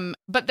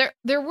 But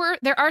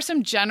there are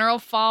some general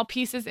fall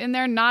pieces in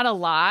there, not a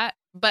lot,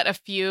 but a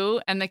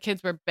few, and the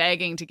kids were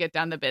begging to get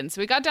down the bins.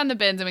 So we got down the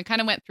bins and we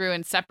kind of went through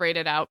and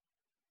separated out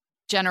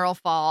general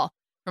fall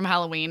from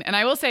Halloween. And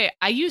I will say,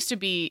 I used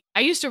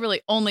to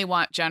really only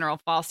want general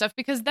fall stuff,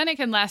 because then it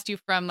can last you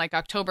from like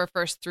October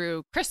 1st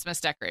through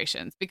Christmas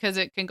decorations, because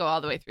it can go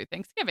all the way through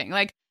Thanksgiving,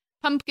 like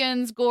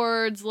pumpkins,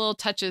 gourds, little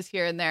touches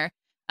here and there.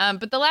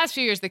 But the last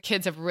few years, the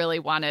kids have really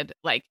wanted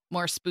like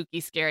more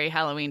spooky, scary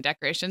Halloween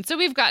decorations. So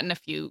we've gotten a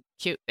few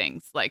cute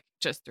things like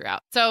just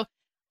throughout. So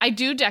I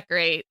do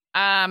decorate.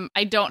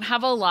 I don't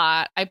have a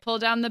lot. I pull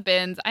down the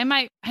bins. I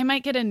might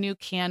get a new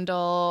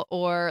candle,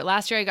 or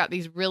last year I got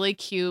these really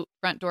cute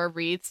front door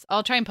wreaths.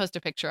 I'll try and post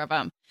a picture of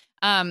them.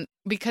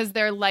 Because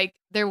they're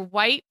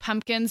white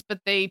pumpkins, but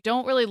they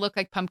don't really look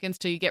like pumpkins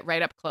till you get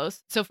right up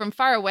close. So from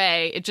far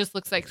away, it just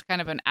looks like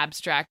kind of an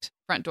abstract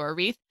front door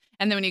wreath.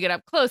 And then when you get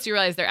up close, you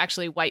realize they're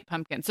actually white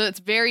pumpkins. So it's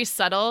very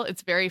subtle.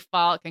 It's very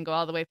fall. It can go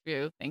all the way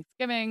through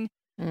Thanksgiving.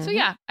 Mm-hmm. So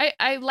yeah,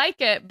 I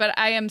like it, but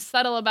I am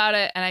subtle about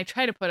it, and I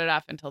try to put it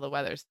off until the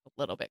weather's a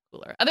little bit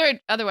cooler.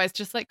 Otherwise,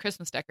 just like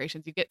Christmas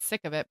decorations, you get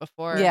sick of it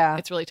before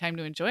it's really time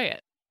to enjoy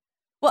it.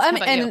 Well,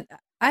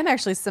 I'm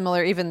actually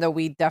similar, even though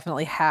we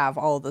definitely have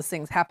all of those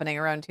things happening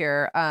around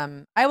here.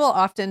 I will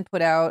often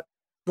put out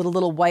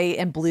little white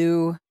and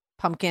blue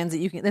pumpkins that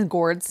you can, and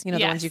gourds, the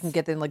ones you can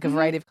get in like a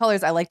variety of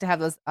colors. I like to have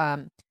those.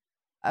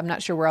 I'm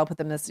not sure where I'll put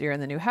them this year in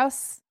the new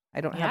house.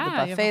 I don't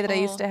have the buffet that I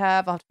used to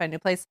have. I'll have to find a new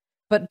place.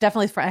 But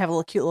definitely, I have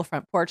a cute little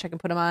front porch I can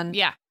put them on.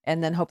 Yeah.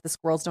 And then hope the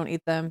squirrels don't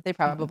eat them. They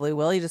probably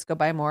will. You just go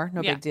buy more.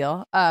 No big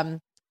deal. I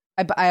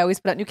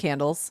always put out new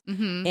candles,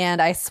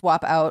 and I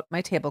swap out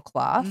my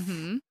tablecloth.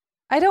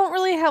 I don't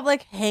really have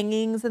like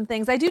hangings and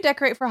things. I do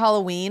decorate for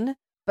Halloween,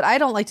 but I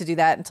don't like to do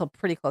that until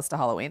pretty close to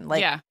Halloween,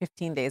 like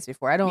 15 days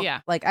before. I don't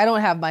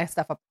have my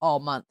stuff up all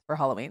month for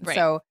Halloween. Right.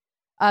 So,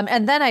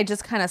 and then I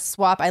just kind of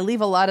swap. I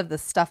leave a lot of the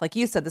stuff, like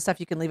you said, the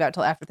stuff you can leave out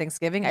till after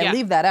Thanksgiving. I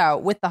leave that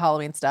out with the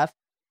Halloween stuff.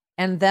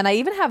 And then I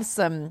even have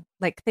some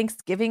like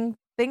Thanksgiving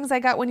things I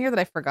got one year that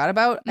I forgot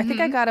about. I think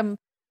I got them.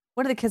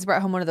 One of the kids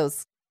brought home one of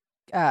those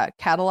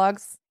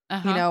catalogs,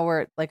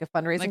 where like a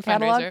fundraising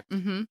catalog.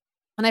 And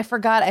I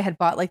forgot I had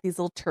bought like these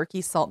little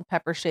turkey salt and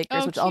pepper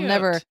shakers, which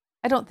cute.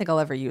 I don't think I'll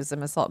ever use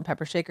them as salt and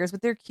pepper shakers,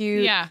 but they're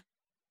cute. Yeah.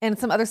 And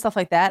some other stuff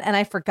like that. And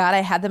I forgot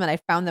I had them, and I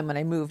found them when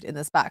I moved in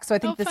this box. So I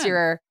think this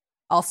year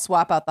I'll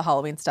swap out the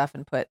Halloween stuff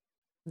and put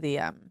the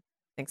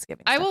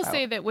Thanksgiving stuff I will out.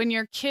 say that when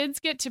your kids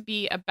get to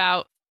be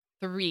about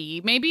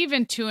 3, maybe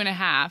even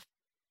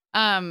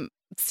 2.5,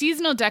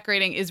 seasonal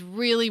decorating is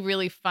really,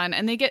 really fun.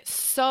 And they get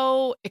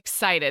so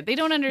excited. They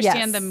don't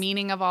understand the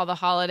meaning of all the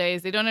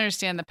holidays. They don't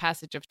understand the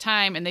passage of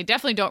time. And they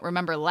definitely don't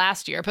remember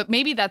last year. But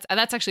maybe that's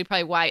actually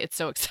probably why it's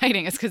so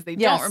exciting, is because they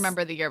don't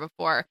remember the year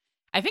before.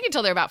 I think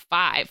until they're about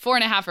 5,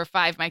 4.5 or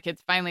 5, my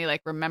kids finally like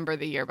remember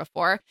the year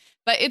before.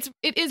 But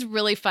it is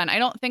really fun. I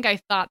don't think I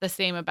thought the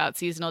same about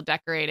seasonal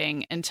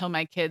decorating until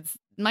my kids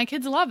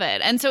love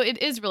it. And so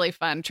it is really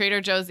fun.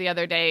 Trader Joe's the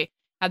other day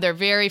had their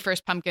very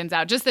first pumpkins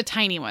out, just the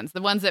tiny ones,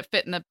 the ones that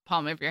fit in the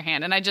palm of your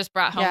hand. And I just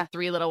brought home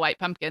 3 little white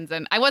pumpkins,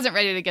 and I wasn't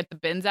ready to get the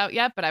bins out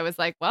yet, but I was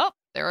like, well,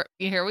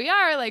 here we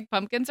are, like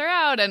pumpkins are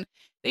out. And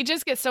they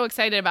just get so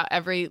excited about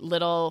every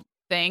little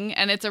thing.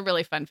 And it's a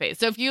really fun phase.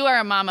 So if you are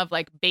a mom of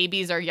like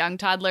babies or young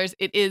toddlers,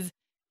 it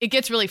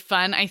gets really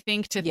fun, I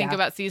think, to think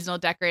about seasonal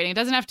decorating. It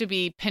doesn't have to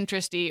be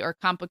Pinteresty or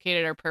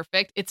complicated or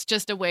perfect. It's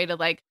just a way to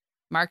like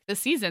mark the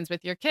seasons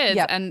with your kids.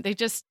 And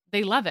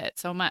they love it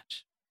so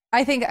much.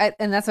 I think,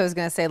 and that's what I was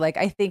going to say, like,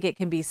 I think it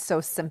can be so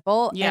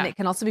simple, and it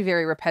can also be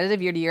very repetitive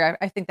year to year.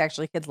 I think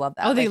actually kids love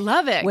that. Oh, they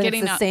love it. When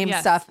it's the same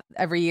stuff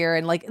every year.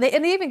 And like, they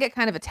even get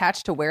kind of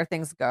attached to where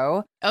things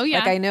go. Oh, yeah.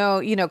 Like, I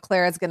know,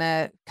 Clara's going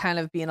to kind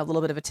of be in a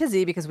little bit of a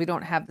tizzy because we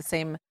don't have the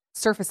same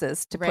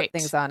surfaces to put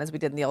things on as we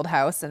did in the old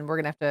house. And we're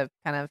going to have to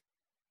kind of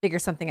figure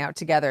something out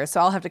together.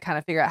 So I'll have to kind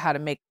of figure out how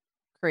to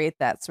create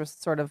that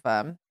sort of,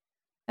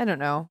 I don't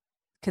know,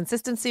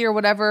 consistency or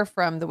whatever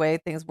from the way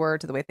things were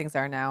to the way things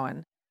are now.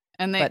 And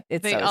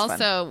they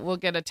also will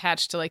get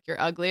attached to like your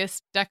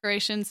ugliest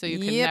decorations, so you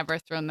can never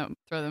throw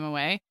them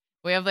away.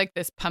 We have like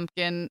this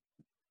pumpkin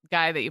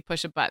guy that you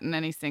push a button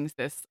and he sings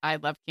this "I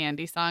Love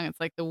Candy" song. It's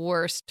like the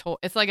worst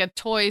it's like a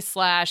toy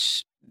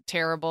 /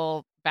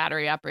 terrible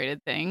battery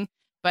operated thing.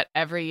 But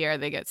every year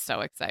they get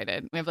so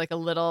excited. We have like a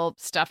little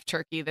stuffed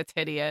turkey that's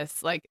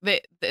hideous. Like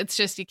it's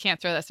just, you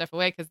can't throw that stuff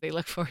away because they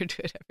look forward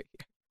to it every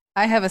year.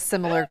 I have a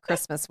similar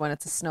Christmas one.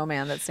 It's a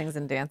snowman that sings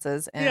and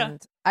dances.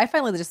 And I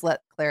finally just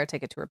let Clara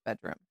take it to her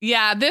bedroom.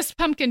 Yeah, this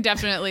pumpkin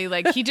definitely,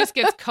 like, he just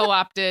gets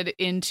co-opted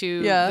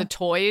into the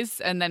toys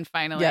and then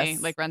finally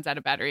like runs out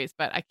of batteries.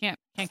 But I can't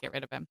get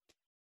rid of him.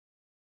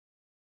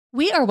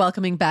 We are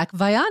welcoming back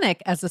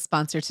Vionic as a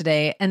sponsor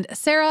today. And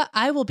Sarah,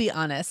 I will be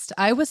honest,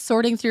 I was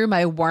sorting through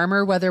my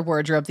warmer weather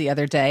wardrobe the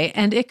other day,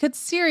 and it could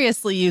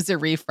seriously use a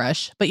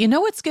refresh. But you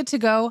know what's good to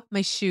go?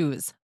 My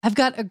shoes. I've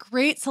got a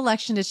great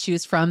selection to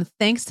choose from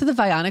thanks to the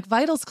Vionic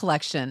Vitals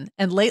collection.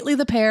 And lately,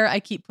 the pair I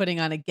keep putting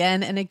on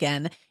again and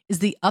again is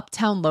the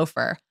Uptown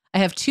Loafer. I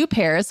have 2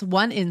 pairs,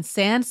 one in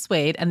sand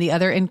suede and the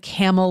other in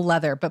camel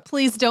leather. But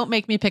please don't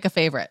make me pick a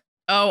favorite.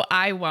 Oh,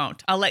 I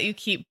won't. I'll let you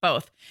keep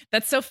both.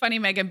 That's so funny,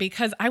 Megan,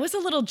 because I was a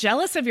little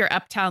jealous of your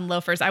Uptown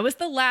loafers. I was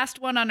the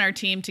last one on our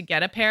team to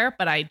get a pair,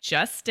 but I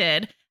just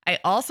did. I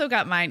also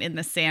got mine in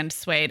the sand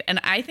suede, and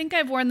I think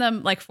I've worn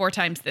them like 4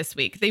 times this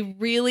week. They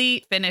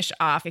really finish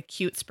off a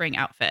cute spring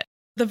outfit.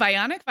 The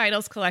Vionic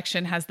Vitals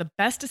collection has the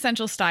best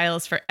essential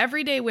styles for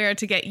everyday wear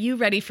to get you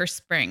ready for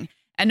spring.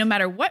 And no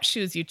matter what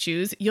shoes you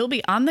choose, you'll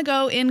be on the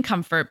go in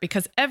comfort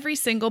because every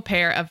single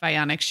pair of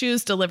Vionic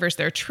shoes delivers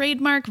their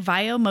trademark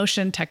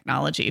VioMotion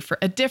technology for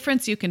a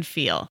difference you can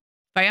feel.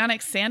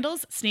 Vionic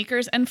sandals,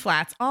 sneakers, and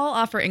flats all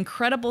offer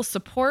incredible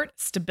support,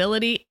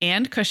 stability,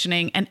 and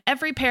cushioning, and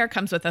every pair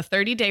comes with a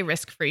 30-day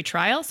risk-free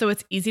trial, so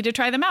it's easy to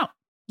try them out.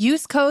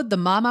 Use code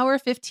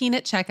TheMomHour15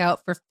 at checkout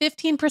for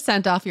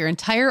 15% off your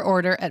entire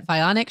order at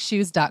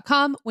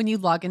VionicShoes.com when you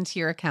log into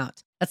your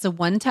account. That's a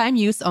one-time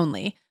use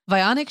only.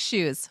 Vionic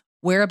Shoes,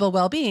 wearable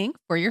well-being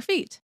for your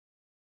feet.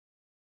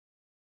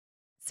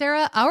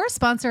 Sarah, our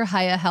sponsor,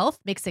 Hiya Health,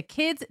 makes a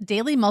kids'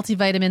 daily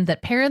multivitamin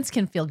that parents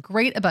can feel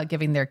great about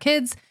giving their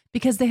kids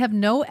because they have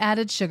no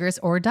added sugars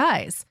or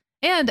dyes.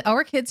 And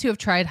our kids who have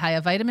tried Hiya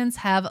vitamins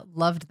have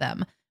loved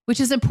them, which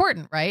is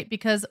important, right?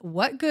 Because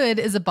what good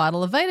is a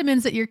bottle of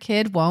vitamins that your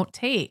kid won't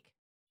take?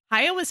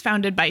 Hiya was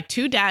founded by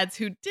 2 dads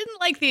who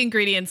didn't like the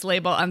ingredients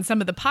label on some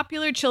of the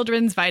popular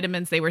children's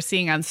vitamins they were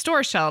seeing on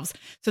store shelves,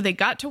 so they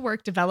got to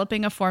work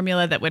developing a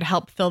formula that would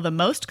help fill the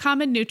most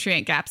common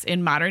nutrient gaps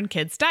in modern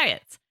kids'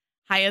 diets.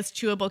 Hiya's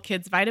Chewable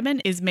Kids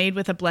Vitamin is made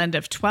with a blend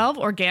of 12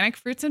 organic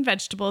fruits and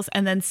vegetables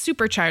and then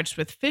supercharged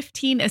with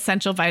 15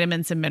 essential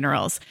vitamins and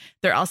minerals.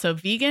 They're also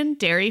vegan,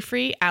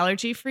 dairy-free,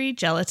 allergy-free,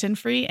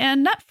 gelatin-free,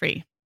 and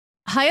nut-free.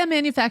 Hiya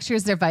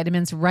manufactures their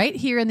vitamins right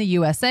here in the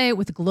USA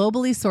with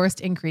globally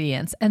sourced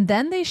ingredients, and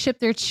then they ship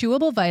their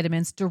chewable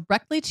vitamins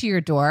directly to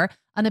your door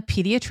on a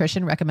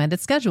pediatrician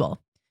recommended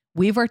schedule.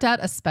 We've worked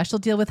out a special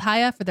deal with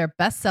Hiya for their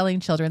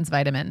best-selling children's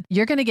vitamin.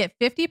 You're going to get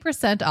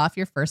 50% off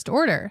your first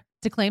order.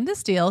 To claim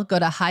this deal, go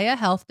to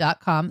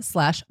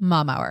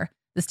hiyahealth.com/momhour.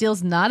 This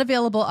deal's not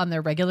available on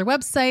their regular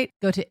website.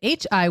 Go to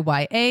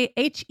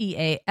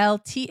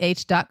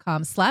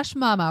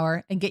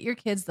hiyahealth.com/momhour and get your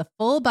kids the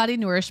full body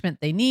nourishment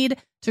they need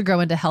to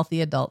grow into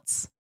healthy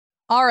adults.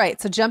 All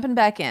right. So jumping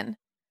back in.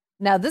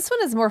 Now, this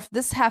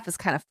half is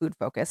kind of food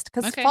focused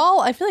because fall,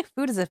 I feel like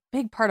food is a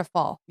big part of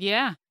fall.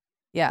 Yeah.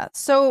 Yeah.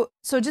 So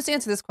just to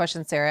answer this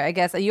question, Sarah, I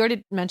guess you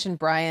already mentioned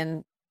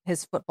Brian,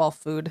 his football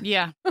food.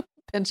 Yeah.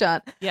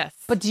 Penchant. Yes.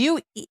 But do you,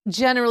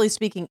 generally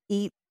speaking,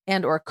 eat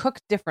and or cook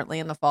differently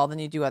in the fall than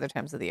you do other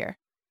times of the year?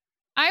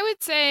 I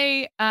would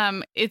say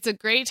it's a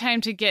great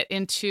time to get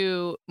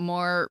into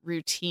more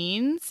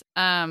routines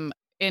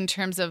in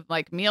terms of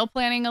like meal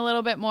planning a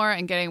little bit more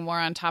and getting more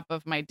on top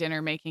of my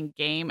dinner making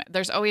game.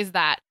 There's always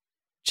that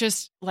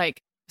just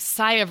like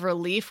sigh of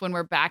relief when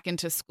we're back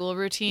into school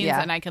routines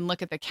and I can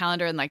look at the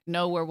calendar and like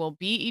know where we'll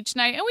be each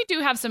night. And we do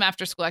have some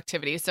after school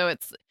activities. So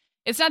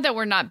it's not that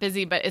we're not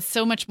busy, but it's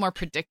so much more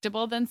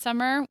predictable than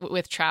summer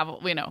with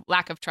travel,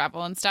 lack of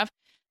travel and stuff.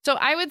 So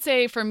I would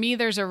say for me,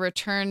 there's a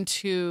return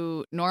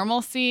to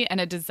normalcy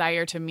and a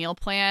desire to meal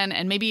plan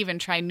and maybe even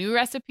try new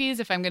recipes.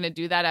 If I'm going to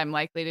do that, I'm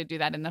likely to do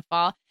that in the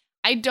fall.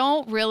 I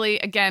don't really,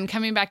 again,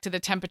 coming back to the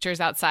temperatures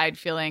outside,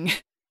 feeling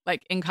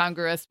like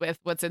incongruous with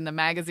what's in the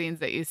magazines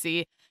that you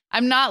see.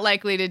 I'm not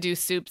likely to do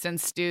soups and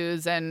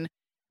stews and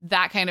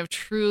that kind of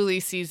truly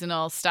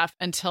seasonal stuff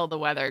until the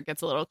weather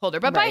gets a little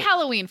colder. But by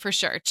Halloween, for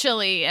sure,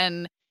 chili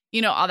and,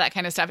 all that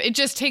kind of stuff. It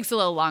just takes a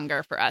little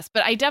longer for us.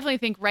 But I definitely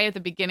think right at the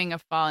beginning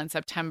of fall in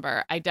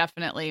September, my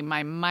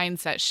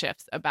mindset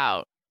shifts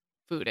about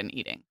food and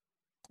eating.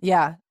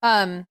 Yeah.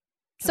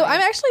 So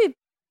I'm actually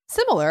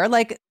similar.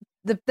 Like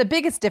the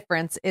biggest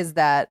difference is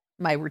that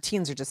my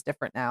routines are just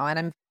different now.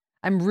 And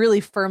I'm really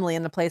firmly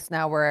in the place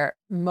now where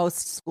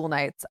most school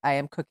nights I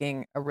am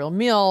cooking a real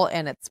meal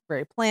and it's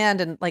very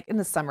planned. And like in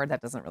the summer,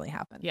 that doesn't really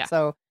happen. Yeah.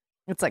 So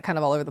it's like kind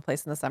of all over the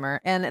place in the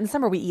summer. And in the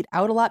summer, we eat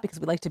out a lot because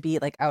we like to be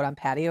like out on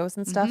patios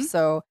and stuff.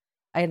 So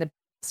I end up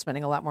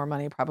spending a lot more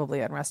money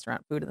probably on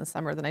restaurant food in the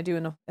summer than I do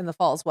in the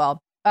fall as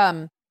well.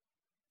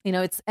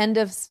 It's end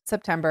of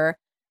September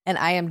and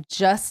I am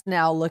just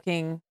now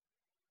looking.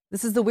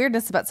 This is the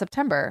weirdness about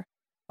September.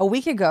 A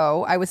week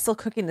ago, I was still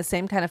cooking the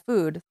same kind of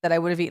food that I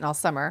would have eaten all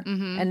summer.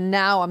 And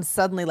now I'm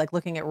suddenly like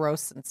looking at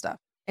roasts and stuff.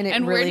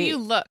 And where do you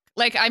look?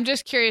 Like, I'm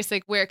just curious,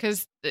 like where,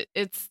 because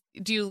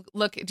do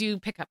you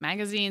pick up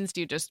magazines?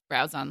 Do you just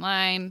browse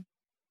online?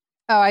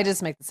 Oh, I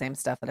just make the same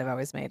stuff that I've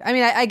always made. I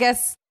mean, I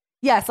guess,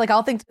 yes, like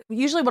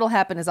usually what'll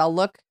happen is I'll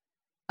look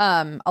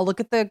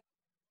at the,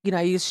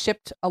 I use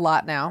Shipt a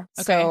lot now.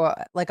 Okay. So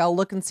like I'll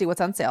look and see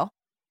what's on sale.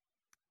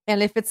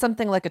 And if it's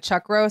something like a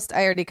chuck roast,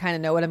 I already kind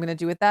of know what I'm going to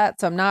do with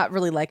that. So I'm not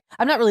really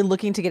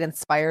looking to get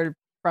inspired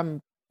from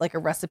like a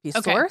recipe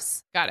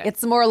source. Got it.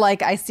 It's more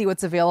like I see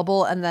what's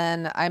available and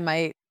then I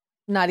might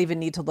not even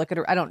need to look at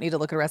I don't need to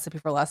look at a recipe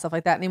for a lot of stuff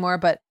like that anymore.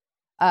 But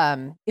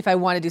if I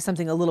want to do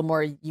something a little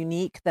more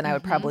unique, then I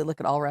would probably look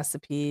at all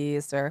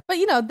recipes but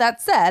that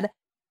said,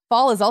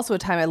 fall is also a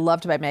time I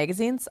love to buy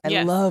magazines.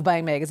 I love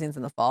buying magazines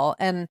in the fall.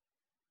 And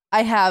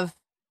I have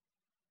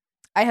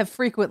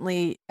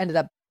frequently ended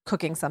up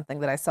cooking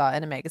something that I saw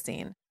in a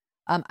magazine.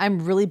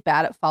 I'm really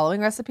bad at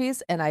following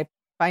recipes and I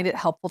find it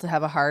helpful to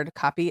have a hard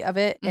copy of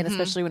it. And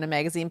especially when a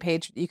magazine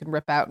page you can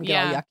rip out and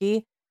get all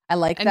yucky. I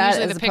like and that.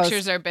 And usually the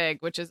pictures are big,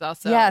 which is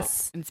also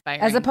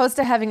inspiring. As opposed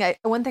to having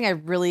one thing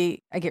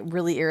I get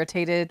really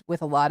irritated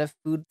with a lot of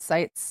food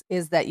sites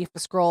is that you have to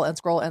scroll and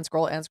scroll and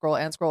scroll and scroll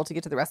and scroll to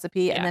get to the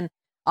recipe. Yeah. And then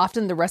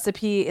often the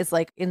recipe is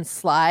like in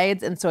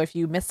slides. And so if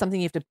you miss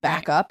something, you have to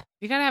back up.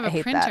 You got to have a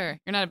printer. That.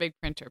 You're not a big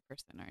printer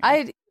person, are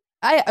you?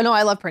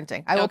 I love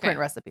printing. I will print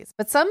recipes,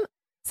 but some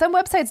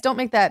websites don't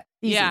make that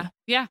easy.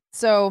 Yeah.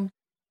 So,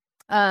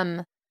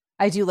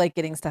 I do like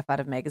getting stuff out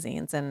of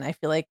magazines, and I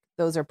feel like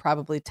those are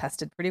probably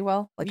tested pretty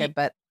well. Like I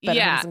bet Better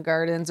Homes and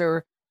Gardens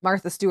or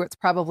Martha Stewart's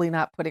probably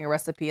not putting a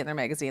recipe in their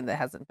magazine that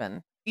hasn't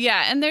been.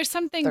 Yeah, and there's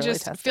something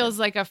just tested. Feels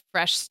like a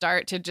fresh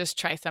start to just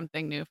try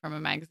something new from a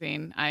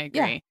magazine. I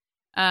agree.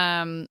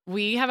 Yeah.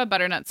 We have a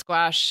butternut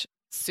squash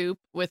soup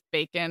with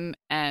bacon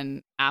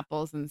and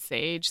apples and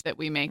sage that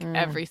we make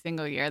every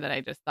single year that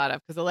I just thought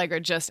of because Allegra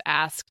just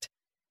asked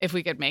if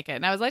we could make it.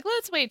 And I was like,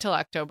 let's wait till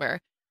October.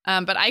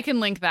 But I can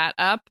link that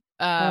up.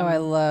 I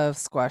love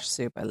squash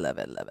soup. I love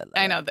it.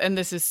 I know. And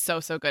this is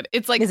so good.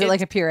 It's like, is it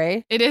like a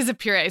puree? It is a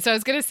puree. So I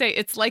was going to say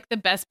it's like the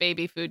best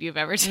baby food you've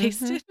ever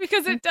tasted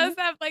because it does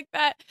have like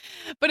that,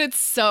 but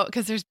it's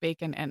because there's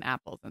bacon and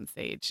apples and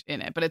sage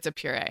in it, but it's a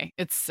puree.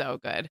 It's so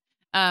good.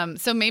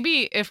 So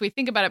maybe if we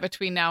think about it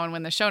between now and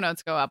when the show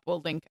notes go up,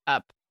 we'll link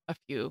up a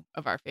few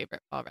of our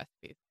favorite fall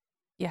recipes.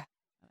 Yeah.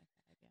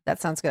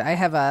 That sounds good. I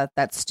have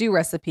that stew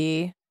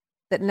recipe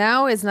that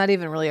now is not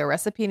even really a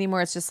recipe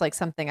anymore. It's just like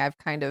something I've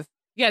kind of.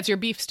 Yeah, it's your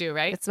beef stew,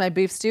 right? It's my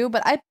beef stew,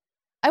 but I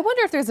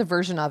wonder if there's a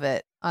version of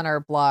it on our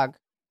blog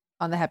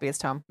on The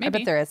Happiest Home. Maybe. I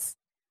bet there is.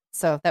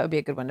 So that would be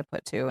a good one to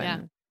put too.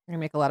 And I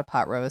make a lot of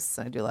pot roasts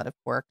and I do a lot of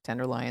pork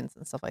tenderloins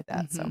and stuff like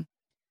that. So,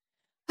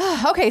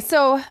 okay.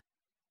 So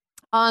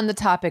on the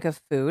topic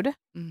of food,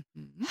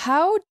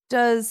 how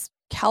does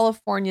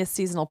California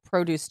seasonal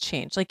produce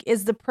change? Like,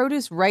 is the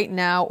produce right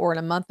now or in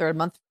a month or a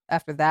month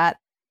after that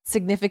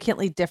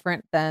significantly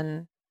different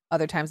than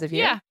other times of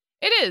year? Yeah.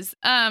 It is.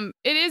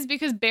 It is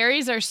because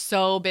berries are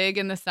so big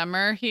in the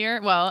summer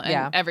here. Well,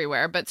 and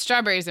everywhere, but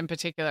strawberries in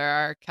particular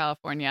are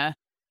California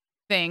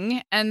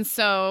thing. And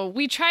so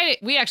we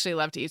actually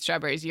love to eat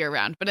strawberries year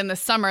round, but in the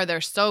summer,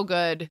 they're so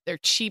good. They're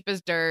cheap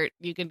as dirt.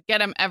 You can get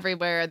them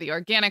everywhere. The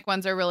organic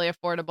ones are really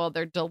affordable.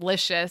 They're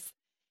delicious.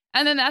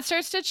 And then that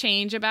starts to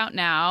change about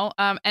now.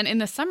 And in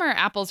the summer,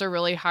 apples are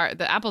really hard.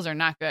 The apples are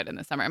not good in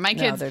the summer. My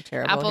kids, they're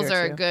terrible. Apples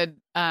are good.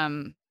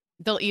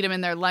 They'll eat them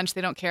in their lunch.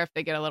 They don't care if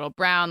they get a little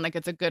brown. Like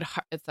what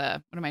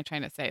am I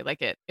trying to say? Like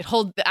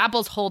the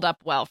apples hold up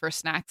well for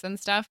snacks and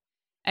stuff.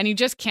 And you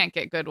just can't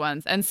get good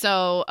ones. And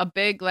so a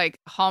big like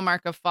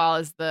hallmark of fall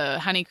is the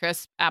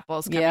Honeycrisp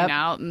apples coming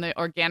out and the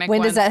organic When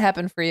ones. does that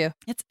happen for you?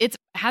 It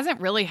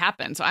hasn't really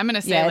happened. So I'm going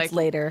to say like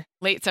later,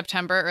 late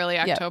September, early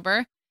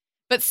October,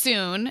 but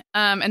soon.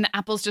 And the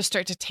apples just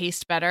start to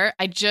taste better.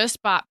 I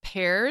just bought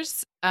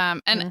pears.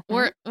 And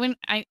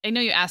I know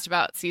you asked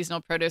about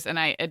seasonal produce, and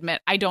I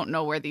admit I don't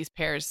know where these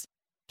pears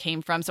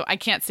came from. So I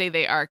can't say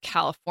they are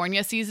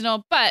California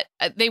seasonal, but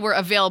they were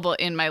available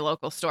in my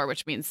local store,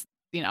 which means,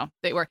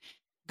 they were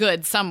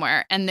good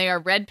somewhere. And they are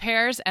red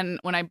pears. And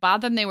when I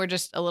bought them, they were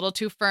just a little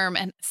too firm.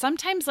 And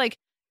sometimes like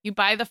you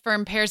buy the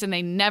firm pears and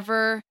they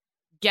never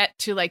get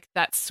to like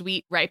that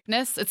sweet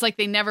ripeness. It's like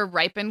they never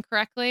ripen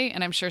correctly.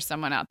 And I'm sure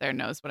someone out there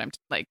knows what I'm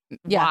like,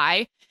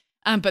 why.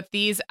 But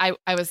these, I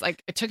was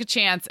like, I took a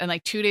chance, and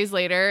like 2 days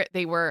later,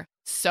 they were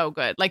so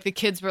good. Like the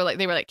kids were like,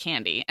 they were like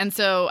candy. And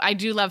so I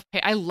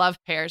love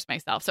pears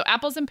myself. So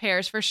apples and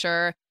pears for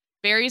sure.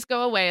 Berries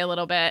go away a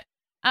little bit.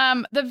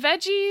 The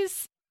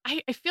veggies,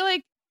 I feel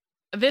like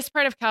this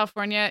part of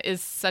California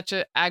is such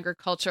a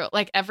agricultural,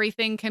 like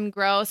everything can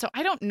grow. So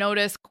I don't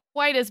notice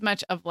quite as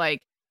much of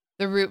like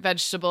the root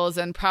vegetables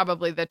and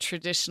probably the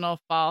traditional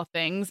fall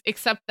things,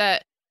 except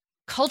that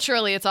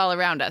culturally it's all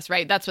around us,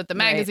 right? That's what the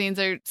magazines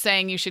are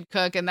saying you should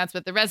cook, and that's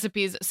what the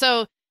recipes.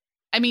 So,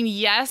 I mean,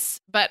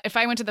 yes, but if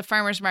I went to the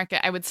farmer's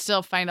market, I would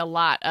still find a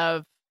lot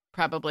of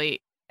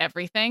probably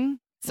everything.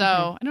 So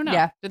I don't know.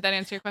 Yeah. Did that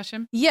answer your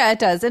question? Yeah, it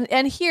does.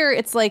 And here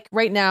it's like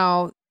right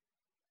now,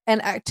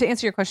 and to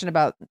answer your question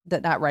about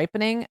that not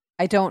ripening,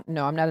 I don't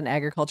know. I'm not an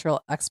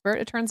agricultural expert,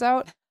 it turns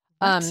out.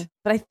 But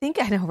I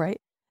think I know, right?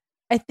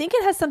 I think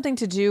it has something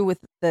to do with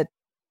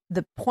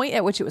the point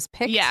at which it was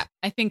picked. Yeah,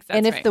 I think that's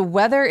right. And if the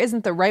weather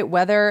isn't the right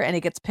weather and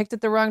it gets picked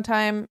at the wrong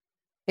time,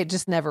 it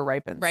just never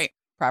ripens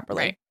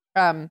properly.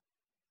 Right.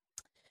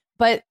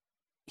 But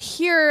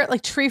here,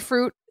 like tree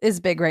fruit is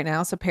big right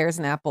now. So pears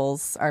and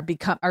apples are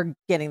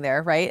getting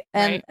there, right?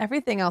 And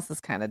everything else is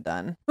kind of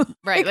done.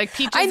 Right. Like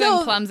peaches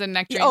and plums and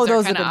nectarines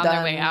are kind of on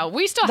their way out.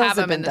 We still have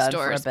them in the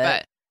stores,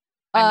 but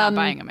I'm not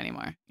buying them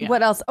anymore. Yeah.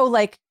 What else? Oh,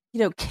 like,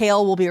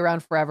 kale will be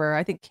around forever.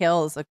 I think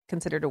kale is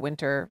considered a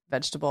winter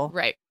vegetable.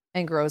 Right.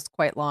 And grows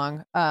quite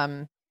long.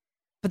 But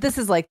this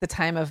is like the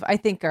time of, I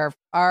think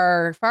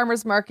our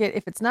farmer's market,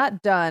 if it's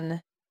not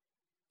done,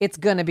 it's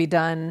going to be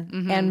done.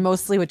 Mm-hmm. And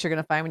mostly what you're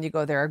going to find when you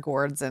go there are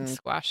gourds and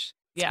squash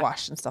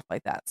and stuff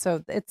like that.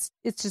 So it's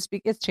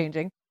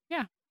changing.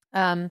 Yeah.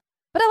 But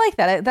I like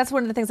that. That's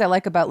one of the things I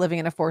like about living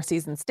in a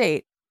 4-season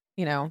state.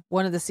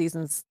 One of the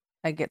seasons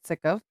I get sick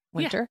of,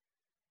 winter,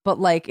 but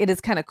like, it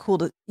is kind of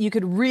cool you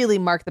could really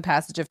mark the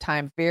passage of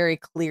time very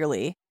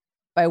clearly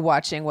by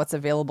watching what's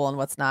available and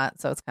what's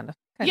not. So it's kind of.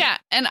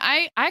 And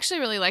I actually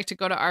really like to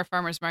go to our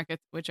farmers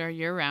markets, which are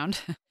year round.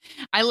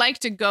 I like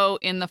to go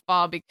in the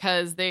fall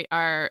because the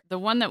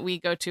one that we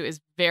go to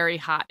is very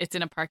hot. It's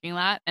in a parking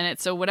lot. And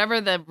so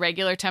whatever the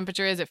regular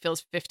temperature is, it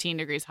feels 15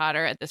 degrees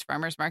hotter at this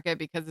farmer's market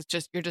because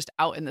you're just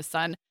out in the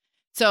sun.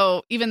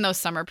 So even though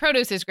summer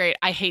produce is great,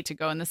 I hate to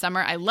go in the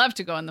summer. I love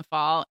to go in the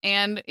fall.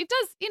 And it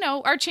does,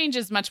 our change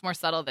is much more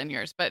subtle than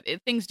yours, but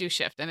things do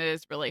shift. And it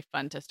is really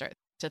fun to start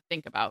to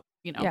think about,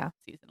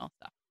 seasonal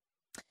stuff.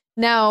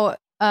 Now,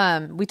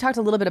 we talked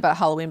a little bit about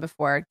Halloween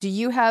before. Do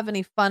you have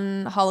any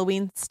fun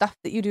Halloween stuff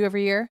that you do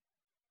every year?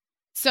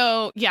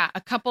 So,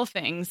 a couple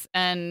things.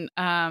 And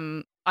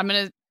a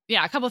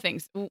couple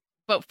things.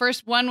 But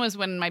first, one was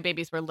when my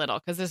babies were little,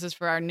 because this is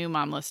for our new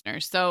mom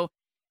listeners. So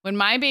when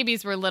my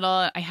babies were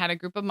little, I had a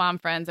group of mom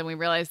friends, and we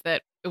realized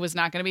that it was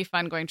not going to be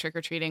fun going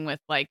trick-or-treating with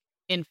like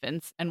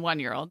infants and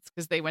 1-year-olds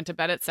because they went to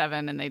bed at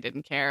 7 and they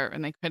didn't care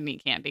and they couldn't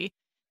eat candy.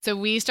 So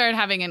we started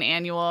having an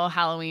annual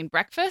Halloween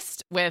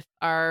breakfast with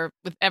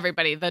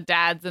everybody, the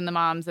dads and the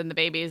moms and the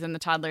babies and the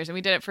toddlers. And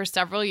we did it for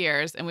several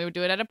years, and we would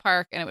do it at a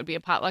park, and it would be a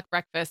potluck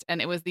breakfast. And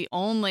it was the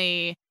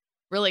only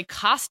really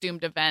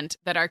costumed event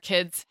that our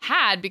kids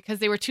had because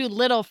they were too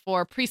little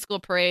for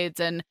preschool parades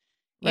and,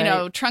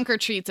 trunk or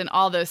treats and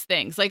all those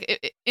things.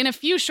 Like in a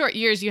few short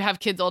years, you have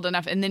kids old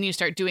enough and then you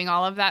start doing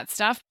all of that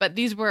stuff. But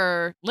these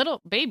were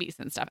little babies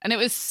and stuff. And it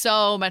was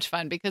so much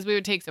fun because we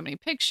would take so many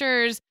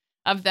pictures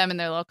of them in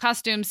their little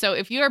costumes. So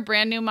if you're a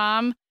brand new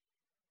mom,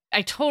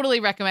 I totally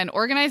recommend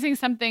organizing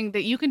something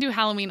that you can do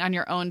Halloween on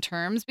your own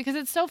terms because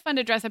it's so fun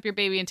to dress up your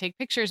baby and take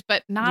pictures,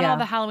 but not all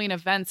the Halloween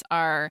events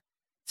are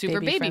super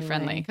baby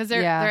friendly because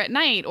they're at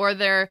night or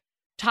their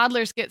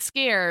toddlers get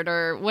scared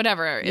or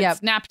whatever.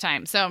 It's nap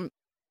time. So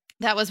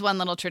that was one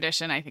little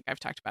tradition. I think I've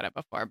talked about it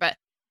before, but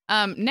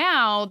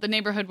Now the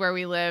neighborhood where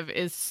we live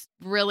is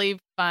really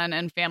fun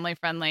and family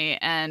friendly.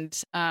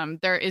 And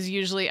there is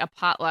usually a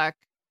potluck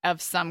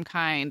of some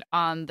kind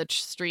on the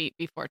street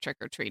before trick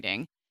or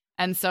treating.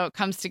 And so it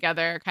comes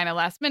together kind of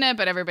last minute,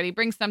 but everybody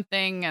brings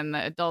something and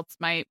the adults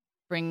might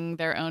bring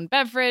their own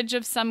beverage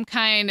of some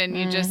kind. And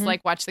you just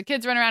like watch the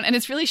kids run around. And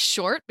it's really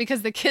short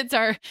because the kids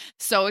are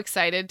so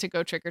excited to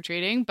go trick or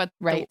treating. But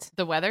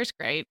the weather's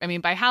great. I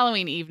mean, by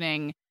Halloween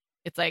evening,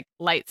 it's like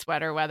light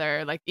sweater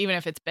weather, like even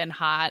if it's been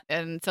hot.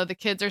 And so the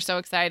kids are so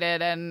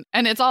excited and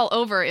it's all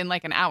over in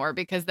like an hour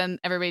because then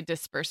everybody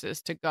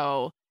disperses to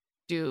go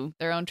do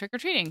their own trick or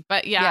treating.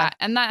 But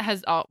and that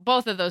has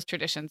both of those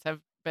traditions have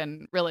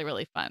been really,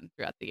 really fun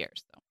throughout the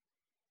years. So.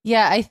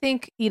 Yeah, I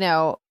think,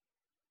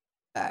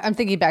 I'm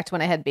thinking back to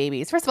when I had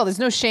babies. First of all, there's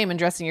no shame in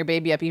dressing your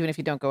baby up, even if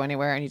you don't go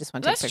anywhere and you just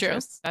want to take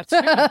pictures. That's true.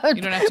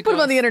 You don't have to put them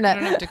on the internet.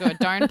 You don't have to go a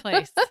darn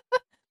place.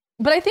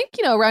 But I think,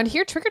 around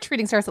here,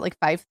 trick-or-treating starts at like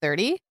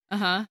 5:30.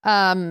 Uh-huh.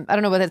 I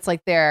don't know what it's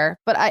like there,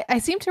 but I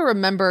seem to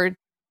remember,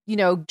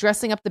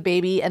 dressing up the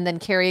baby and then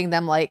carrying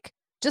them like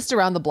just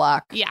around the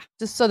block. Yeah.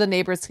 Just so the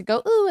neighbors could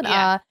go, ooh, and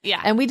ah.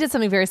 Yeah. And we did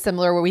something very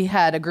similar where we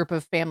had a group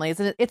of families,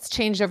 and it's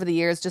changed over the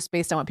years just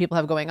based on what people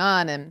have going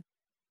on. And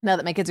now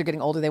that my kids are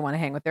getting older, they want to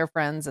hang with their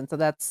friends. And so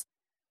that's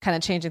kind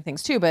of changing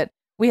things too. But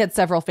we had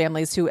several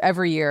families who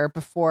every year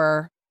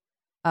before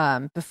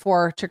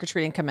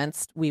trick-or-treating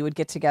commenced, we would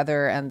get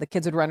together and the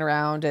kids would run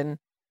around and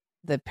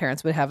the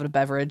parents would have a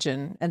beverage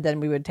and then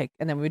we would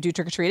do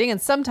trick-or-treating.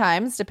 And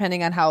sometimes,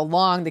 depending on how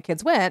long the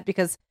kids went,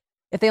 because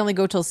if they only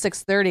go till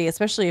 6:30,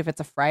 especially if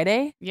it's a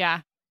Friday,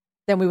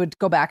 then we would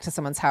go back to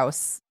someone's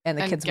house and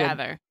the kids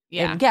gather.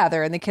 would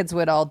gather and the kids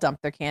would all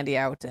dump their candy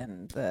out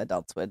and the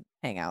adults would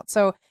hang out.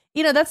 So,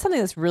 that's something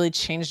that's really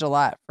changed a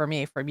lot for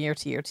me from year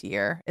to year to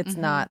year. It's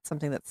not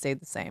something that stayed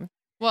the same.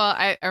 Well,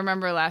 I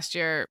remember last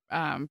year,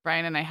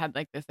 Brian and I had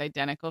like this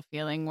identical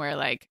feeling where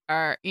like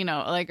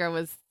Allegra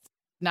was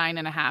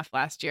 9.5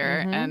 last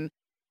year. And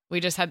we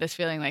just had this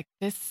feeling like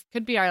this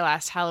could be our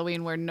last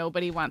Halloween where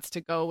nobody wants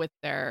to go with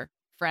their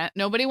friend.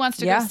 Nobody wants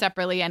to go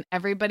separately and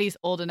everybody's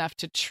old enough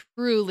to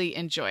truly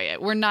enjoy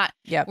it. We're not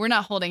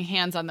holding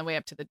hands on the way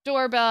up to the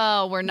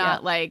doorbell. We're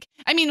not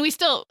we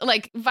still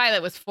like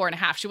Violet was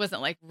 4.5. She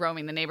wasn't like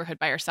roaming the neighborhood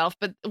by herself,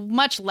 but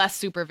much less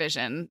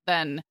supervision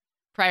than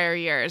prior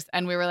years.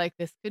 And we were like,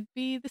 this could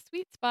be the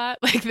sweet spot.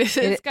 Like this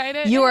is kind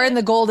of you are in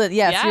the golden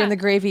you're in the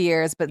gravy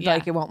years, but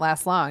like it won't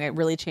last long. It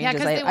really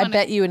changes. I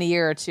bet you in a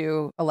year or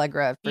two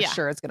Allegra for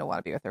sure is going to want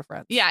to be with her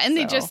friends. And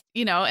they just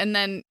and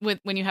then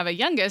when you have a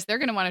youngest, they're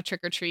going to want to trick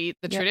or treat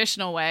the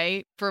traditional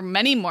way for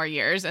many more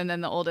years, and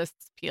then the oldest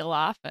peel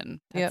off, and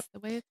that's the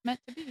way it's meant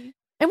to be.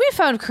 And we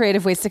found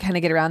creative ways to kind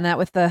of get around that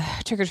with the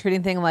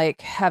trick-or-treating thing,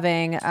 like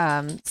having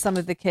some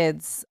of the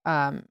kids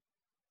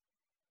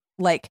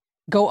like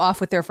go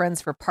off with their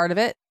friends for part of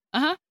it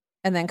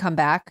and then come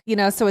back,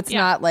 so it's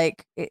not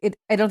like it.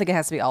 I don't think it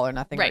has to be all or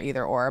nothing or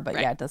either or, but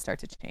it does start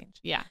to change.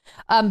 Yeah.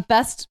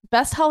 Best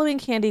Halloween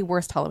candy,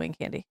 worst Halloween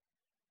candy.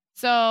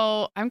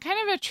 So I'm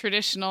kind of a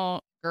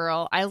traditional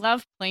girl. I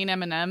love plain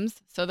M&Ms.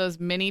 So those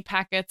mini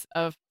packets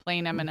of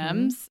plain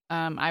M&Ms,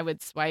 I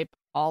would swipe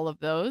all of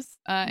those.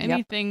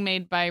 Anything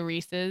made by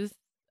Reese's,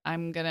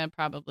 I'm going to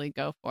probably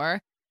go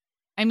for.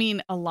 I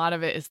mean, a lot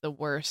of it is the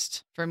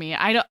worst for me.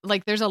 I don't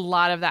like, there's a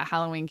lot of that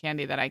Halloween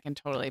candy that I can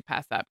totally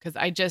pass up because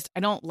I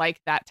don't like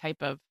that type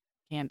of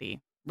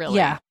candy, really.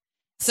 Yeah.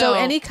 So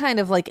any kind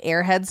of like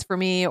Airheads for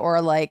me,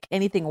 or like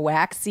anything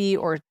waxy,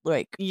 or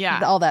like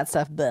all that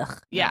stuff. Blech.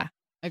 Yeah.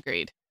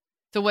 Agreed.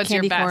 So what's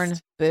candy your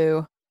best?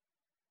 Corn,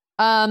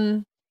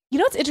 boo.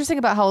 What's interesting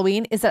about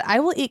Halloween is that I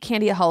will eat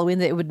candy at Halloween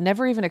that it would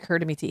never even occur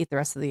to me to eat the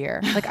rest of the year.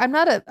 Like I'm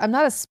not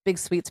a big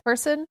sweets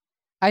person.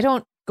 I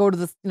don't go to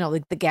the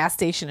like the gas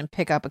station and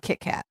pick up a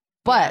Kit Kat.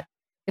 But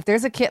if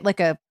there's a kit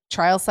like a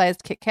trial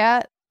sized Kit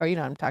Kat, or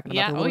I'm talking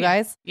about the little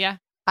guys. Yeah.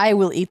 I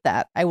will eat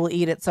that. I will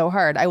eat it so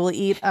hard. I will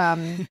eat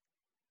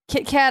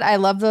Kit Kat. I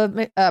love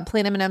the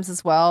plain M&Ms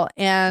as well.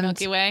 And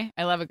Milky Way.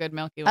 I love a good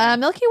Milky Way.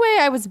 Milky Way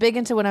I was big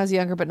into when I was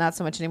younger, but not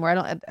so much anymore.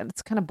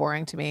 It's kind of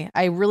boring to me.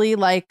 I really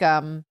like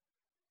the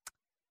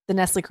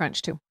Nestle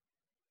Crunch too.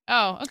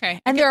 Oh,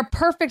 okay. And they're a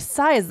perfect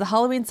size. The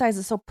Halloween size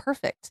is so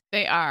perfect.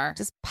 They are.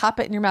 Just pop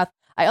it in your mouth.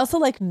 I also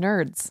like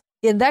Nerds.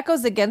 And that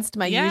goes against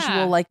my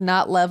usual like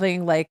not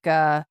loving like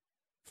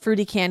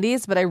fruity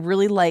candies, but I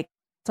really like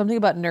something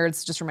about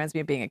Nerds. Just reminds me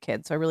of being a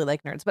kid. So I really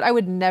like Nerds, but I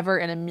would never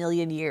in a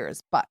million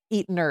years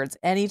eat Nerds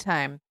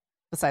anytime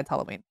besides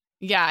Halloween.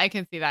 Yeah, I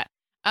can see that.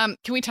 Can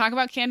we talk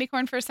about candy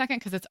corn for a second?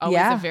 Because it's always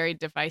a very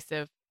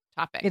divisive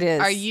topic. It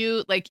is. Are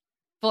you like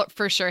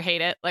for sure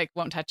hate it? Like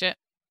won't touch it?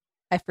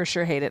 I for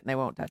sure hate it and I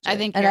won't touch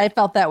it. And I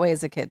felt that way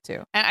as a kid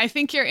too. And I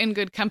think you're in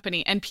good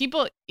company. And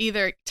people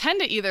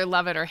tend to either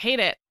love it or hate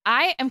it.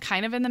 I am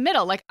kind of in the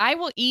middle. Like I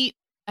will eat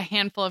a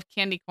handful of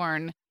candy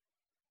corn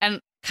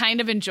and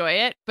kind of enjoy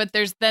it, but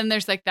there's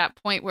like that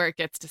point where it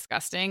gets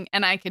disgusting,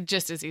 and I could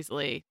just as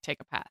easily take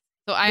a pass.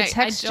 So the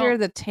texture,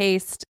 the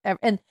taste,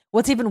 and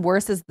what's even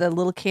worse is the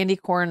little candy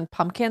corn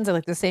pumpkins are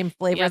like the same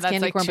flavor as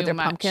candy corn, but they're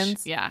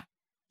pumpkins. Yeah.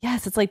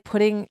 Yes, it's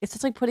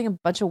just like putting a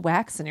bunch of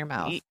wax in your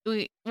mouth.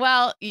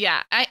 Well,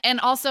 yeah. And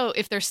also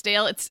if they're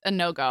stale, it's a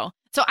no-go.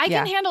 So I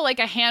can handle like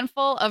a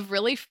handful of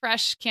really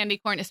fresh candy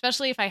corn,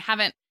 especially if I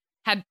haven't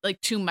had like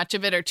too much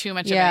of it or too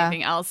much of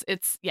anything else.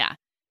 It's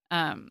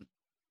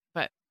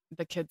but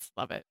the kids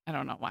love it. I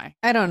don't know why.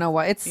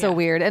 It's so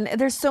weird. And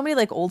there's so many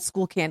like old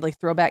school candy, like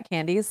throwback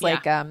candies,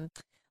 like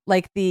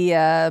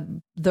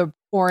the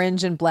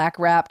orange and black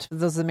wrapped,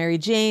 those are Mary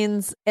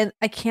Janes. And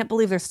I can't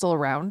believe they're still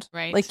around.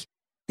 Right. Like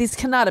these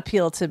cannot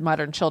appeal to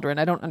modern children.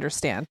 I don't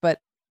understand, but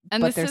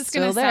this is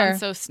going to sound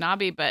so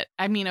snobby, but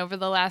I mean, over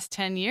the last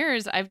 10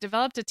 years, I've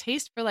developed a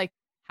taste for like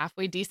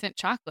halfway decent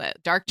chocolate,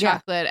 dark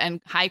chocolate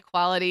and high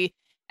quality.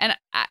 And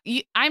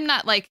I'm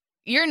not like,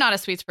 you're not a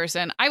sweets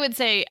person. I would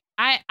say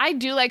I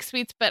do like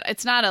sweets, but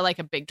it's not like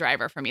a big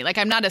driver for me. Like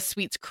I'm not a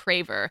sweets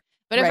craver,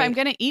 but if I'm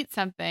going to eat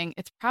something,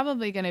 it's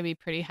probably going to be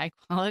pretty high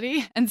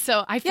quality. And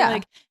so I feel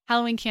like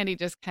Halloween candy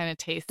just kind of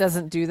tastes.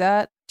 Doesn't do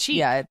that. Cheap.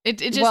 Yeah. It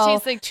just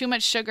tastes like too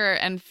much sugar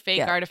and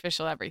fake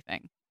artificial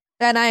everything.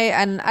 And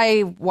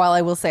I, while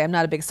I will say I'm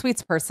not a big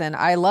sweets person,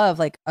 I love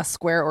like a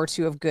square or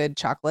two of good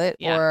chocolate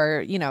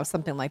or,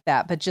 something like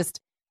that. But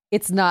just,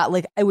 it's not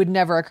like, it would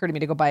never occur to me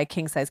to go buy a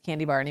king size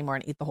candy bar anymore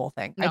and eat the whole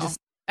thing. No.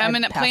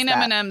 Plain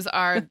M&Ms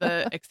are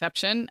the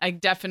exception. I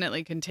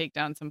definitely can take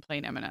down some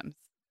plain M&Ms.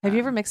 Have you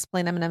ever mixed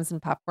plain M&Ms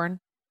and popcorn?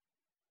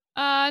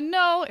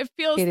 No, that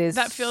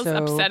feels so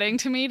upsetting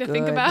to me to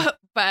think about,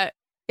 but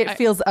it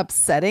feels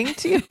upsetting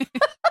to you.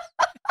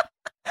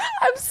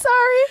 I'm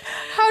sorry.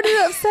 How did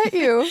it upset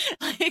you?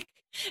 Like,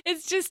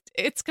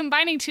 it's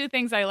combining two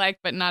things I like,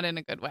 but not in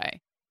a good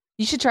way.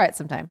 You should try it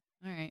sometime.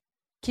 All right.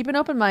 Keep an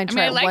open mind.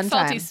 I like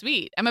salty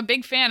sweet. I'm a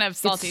big fan of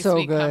salty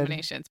sweet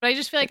combinations, but I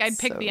just feel like I'd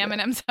pick the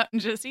M&Ms up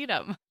and just eat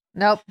them.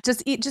 Nope.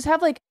 Just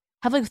have like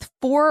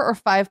 4 or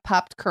 5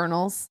 popped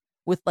kernels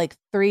with like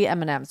 3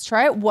 M&Ms.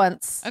 Try it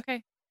once.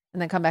 Okay. And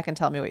then come back and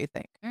tell me what you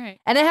think. All right.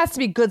 And it has to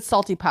be good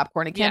salty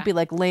popcorn. It can't be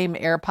like lame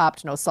air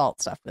popped, no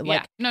salt stuff.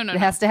 Like, no. It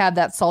has to have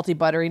that salty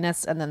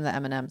butteriness and then the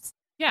M&Ms.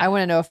 Yeah. I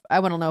want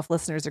to know if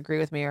listeners agree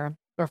with me or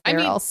if they're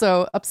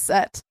also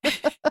upset.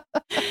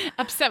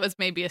 Upset was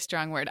maybe a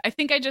strong word. I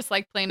think I just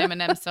like plain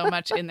M&Ms so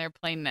much in their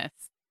plainness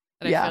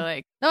that I feel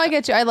like. No, I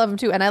get you. I love them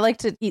too. And I like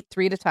to eat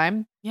 3 at a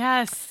time.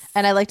 Yes.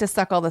 And I like to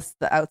suck all the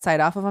outside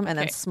off of them and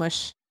then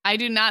smush. I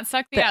do not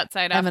suck the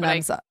outside off,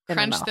 M&Ms but I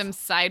crunch them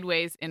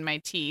sideways in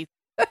my teeth.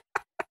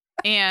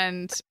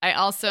 And I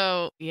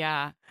also,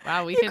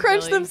 wow, we can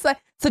crunch them.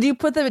 So do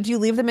you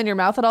leave them in your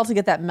mouth at all to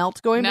get that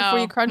melt going before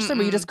you crunch them,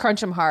 or you just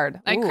crunch them hard?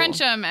 I crunch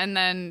them and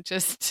then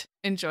just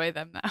enjoy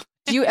them now.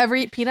 Do you ever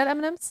eat peanut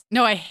M&Ms?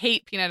 No, I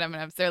hate peanut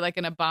M&Ms. They're like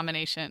an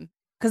abomination.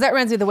 Because that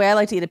reminds me, the way I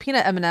like to eat a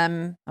peanut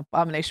M&M,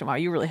 abomination. Wow,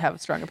 you really have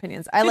strong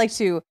opinions. I like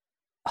to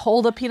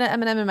hold a peanut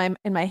M&M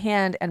in my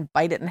hand and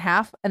bite it in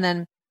half, and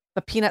then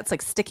the peanut's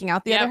like sticking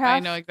out the other half. I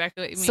know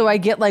exactly what you mean. So I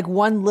get like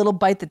one little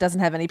bite that doesn't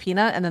have any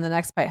peanut, and then the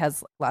next bite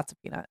has lots of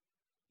peanut.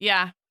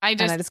 Yeah, I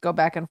just go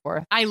back and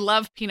forth. I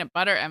love peanut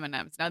butter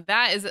M&Ms. Now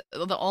that is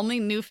the only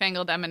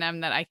newfangled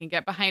M&M that I can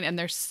get behind, and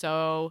they're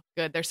so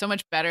good. They're so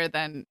much better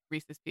than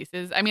Reese's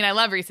Pieces. I mean, I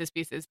love Reese's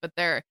Pieces, but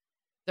they're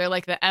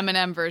like the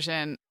M&M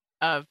version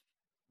of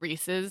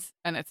Reese's,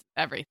 and it's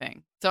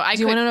everything. So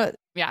do you want to know?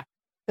 Yeah.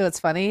 What's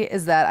funny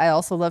is that I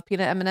also love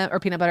peanut M&M or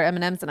peanut butter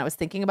M&Ms, and I was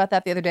thinking about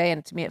that the other day,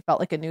 and to me it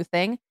felt like a new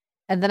thing.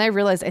 And then I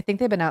realized I think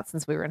they've been out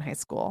since we were in high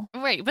school.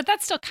 Right, but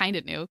that's still kind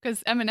of new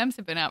because M&Ms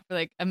have been out for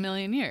like a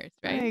million years,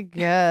 right? I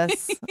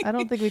guess. I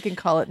don't think we can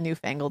call it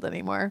newfangled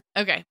anymore.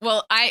 Okay,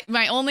 well,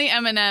 my only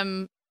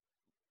M&M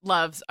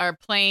loves are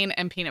plain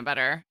and peanut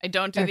butter. I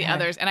don't do the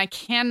others, and I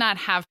cannot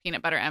have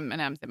peanut butter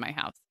M&Ms in my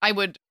house. I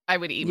would eat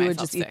myself sick. You would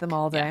just eat them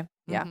all day.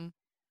 Yeah. Mm-hmm.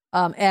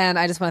 And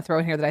I just want to throw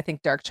in here that I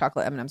think dark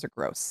chocolate M&Ms are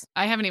gross.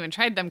 I haven't even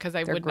tried them because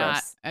I would gross.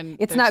 Not. And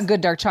it's not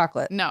good dark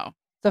chocolate. No.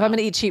 So if I'm going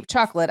to eat cheap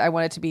chocolate, I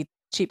want it to be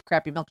cheap,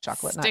 crappy milk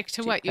chocolate. Stick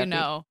to what you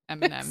know,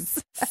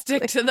 M&Ms.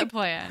 Stick to the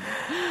plan.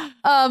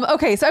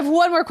 Okay, so I have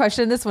one more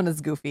question. This one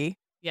is goofy.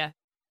 Yeah.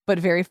 But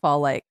very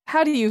fall-like.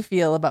 How do you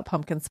feel about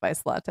pumpkin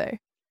spice latte?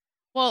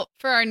 Well,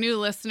 for our new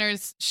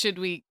listeners, should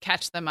we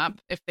catch them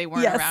up if they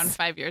weren't around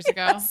 5 years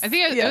ago? I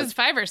think it was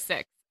 5 or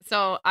 6.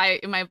 So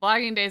in my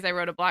blogging days, I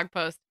wrote a blog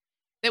post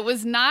that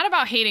was not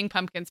about hating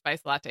pumpkin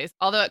spice lattes,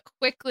 although it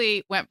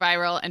quickly went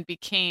viral and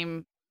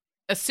became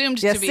assumed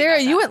to be.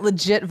 Sarah, you went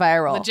legit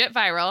viral. Legit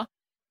viral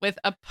with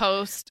a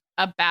post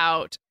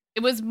about,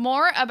 it was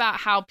more about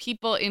how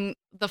people in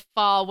the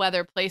fall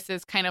weather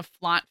places kind of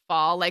flaunt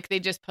fall. Like they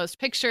just post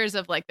pictures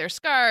of like their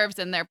scarves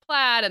and their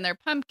plaid and their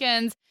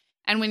pumpkins.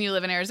 And when you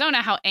live in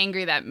Arizona, how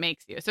angry that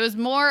makes you. So it was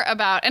more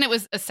about, and it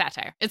was a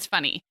satire. It's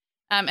funny.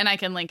 And I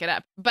can link it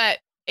up. But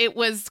it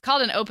was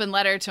called an open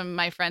letter to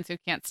my friends who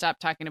can't stop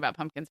talking about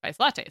pumpkin spice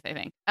lattes, I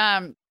think.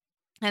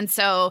 And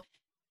so,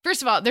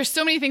 first of all, there's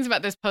so many things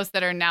about this post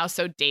that are now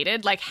so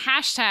dated, like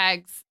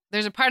hashtags.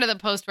 There's a part of the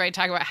post where I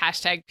talk about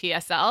hashtag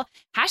PSL.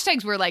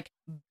 Hashtags were like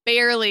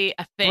barely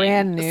a thing.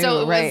 Brand new,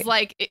 so it was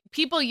like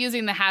people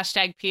using the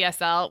hashtag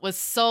PSL was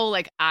so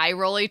like eye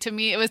rolly to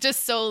me. It was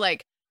just so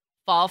like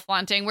fall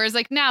flaunting. Whereas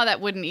like now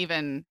that wouldn't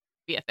even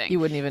be a thing. You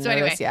wouldn't even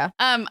notice, yeah.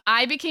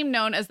 I became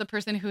known as the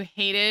person who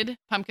hated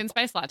pumpkin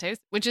spice lattes,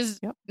 which is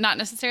not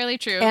necessarily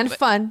true. And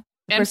fun.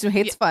 The person who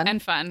hates fun.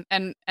 And fun.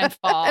 And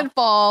fall. And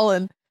fall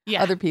and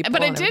other people.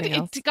 But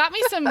it got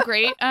me some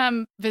great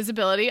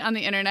visibility on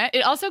the internet.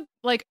 It also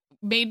like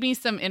made me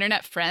some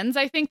internet friends.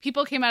 I think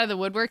people came out of the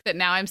woodwork that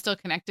now I'm still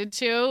connected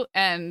to.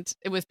 And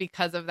it was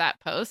because of that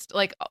post,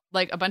 like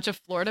a bunch of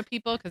Florida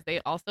people, because they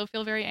also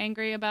feel very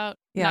angry about.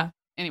 Yeah.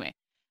 Anyway.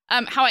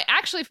 How I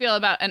actually feel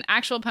about an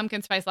actual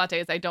pumpkin spice latte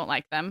is I don't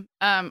like them.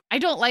 I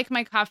don't like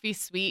my coffee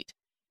sweet.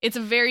 It's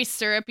a very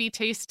syrupy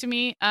taste to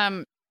me.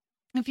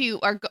 If you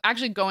are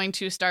actually going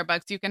to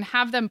Starbucks, you can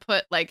have them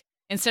put like,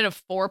 instead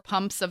of 4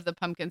 pumps of the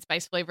pumpkin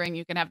spice flavoring,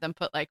 you can have them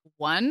put like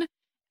 1.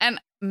 And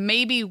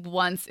maybe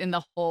once in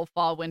the whole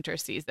fall winter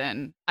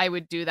season, I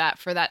would do that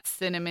for that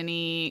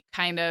cinnamony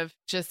kind of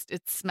just,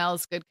 it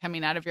smells good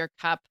coming out of your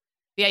cup.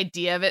 The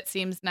idea of it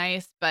seems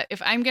nice. But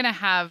if I'm going to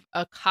have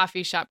a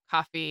coffee shop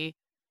coffee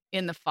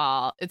in the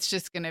fall, it's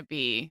just going to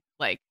be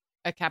like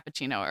a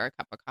cappuccino or a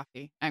cup of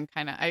coffee.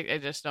 I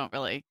just don't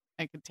really,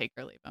 I could take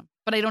or leave them,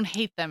 but I don't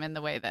hate them in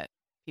the way that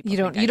people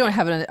you don't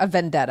have a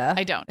vendetta.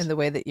 I don't. In the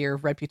way that your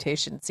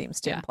reputation seems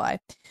to imply.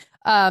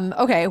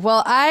 Okay.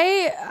 Well,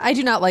 I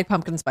do not like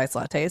pumpkin spice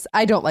lattes.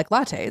 I don't like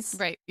lattes.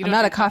 Right. I'm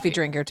not a coffee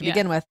drinker to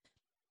begin with.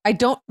 I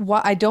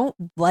don't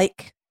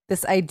like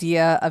this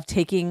idea of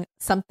taking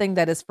something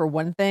that is for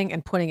one thing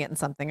and putting it in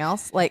something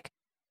else. Like,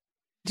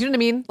 do you know what I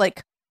mean?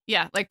 Like,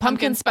 yeah, like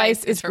pumpkin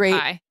spice is great.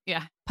 Pie.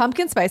 Yeah.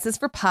 Pumpkin spice is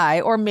for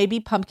pie, or maybe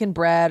pumpkin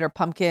bread or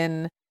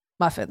pumpkin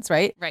muffins,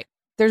 right? Right.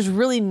 There's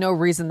really no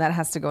reason that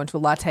has to go into a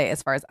latte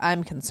as far as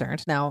I'm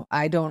concerned. Now,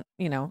 I don't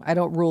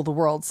rule the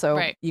world,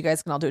 so you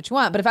guys can all do what you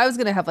want. But if I was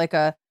going to have like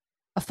a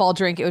fall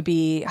drink, it would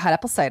be hot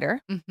apple cider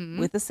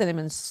with a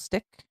cinnamon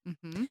stick,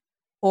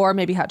 or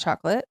maybe hot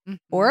chocolate,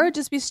 or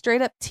just be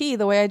straight up tea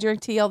the way I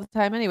drink tea all the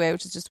time anyway,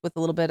 which is just with a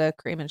little bit of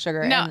cream and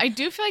sugar. No, and I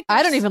do feel like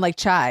I don't even like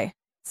chai.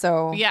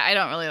 So yeah, I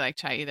don't really like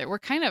chai either. We're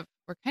kind of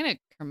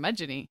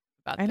curmudgeon-y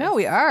about this. I know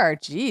we are.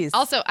 Jeez.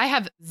 Also, I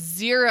have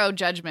zero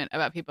judgment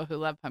about people who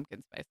love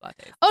pumpkin spice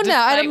lattes. Oh no,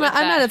 I'm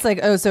not. It's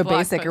like so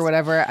basic or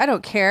whatever. I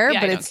don't care,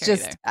 but it's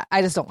just either.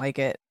 I just don't like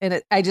it,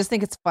 and I just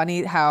think it's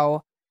funny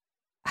how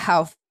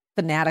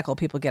fanatical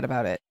people get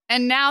about it.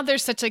 And now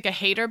there's such like a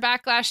hater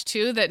backlash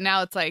too that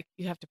now it's like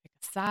you have to pick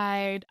a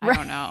side. I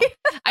don't know.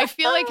 I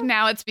feel like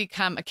now it's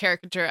become a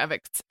caricature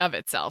of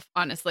itself,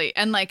 honestly.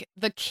 And like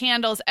the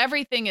candles,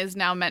 everything is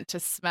now meant to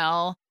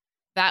smell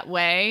that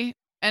way.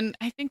 And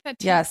I think that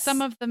takes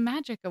some of the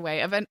magic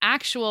away of an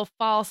actual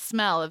fall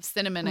smell of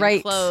cinnamon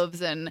and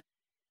cloves and,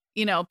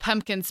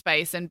 pumpkin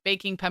spice and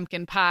baking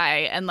pumpkin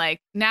pie. And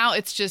like now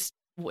it just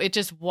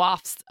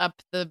wafts up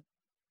the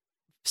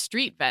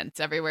street vents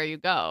everywhere you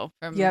go.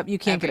 You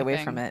can't get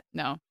away from it.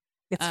 No.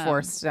 It's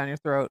forced down your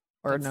throat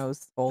or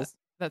nose holes.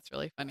 That's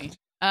really funny.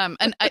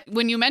 And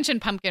when you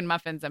mentioned pumpkin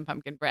muffins and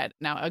pumpkin bread,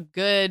 now a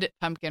good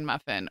pumpkin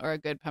muffin or a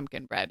good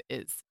pumpkin bread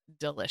is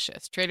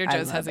delicious. Trader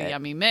Joe's has a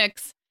yummy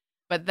mix,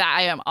 but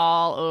I am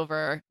all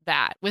over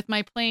that with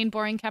my plain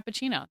boring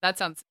cappuccino. That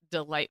sounds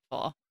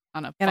delightful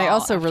on a fall I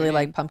also afternoon. really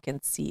like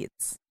pumpkin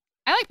seeds.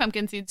 I like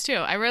pumpkin seeds too.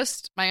 I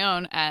roast my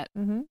own at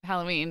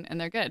Halloween and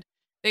they're good.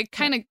 They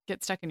kind of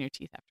get stuck in your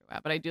teeth after a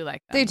while, but I do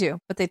like them. They do,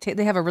 but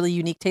they have a really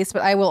unique taste,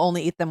 but I will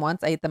only eat them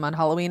once. I eat them on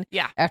Halloween.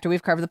 Yeah. After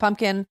we've carved the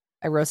pumpkin,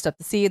 I roast up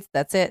the seeds.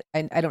 That's it.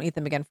 I don't eat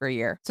them again for a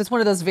year. So it's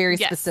one of those very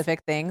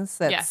specific things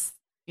that's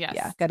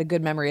got a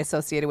good memory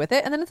associated with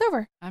it, and then it's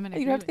over. You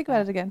don't have to think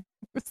about it again.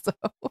 So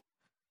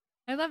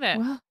I love it.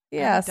 Well,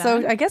 yeah.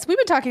 So I guess we've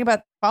been talking about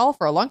fall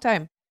for a long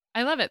time.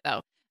 I love it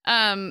though.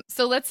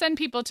 So let's send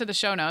people to the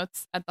show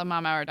notes at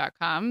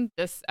themomhour.com.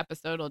 This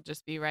episode will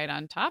just be right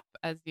on top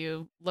as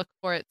you look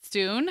for it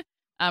soon,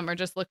 or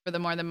just look for the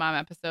More Than Mom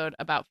episode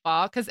about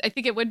fall. Cause I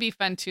think it would be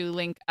fun to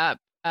link up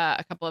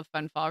a couple of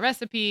fun fall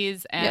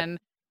recipes, and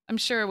I'm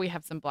sure we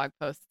have some blog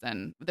posts,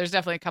 and there's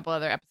definitely a couple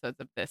other episodes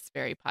of this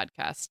very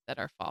podcast that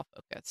are fall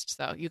focused.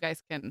 So you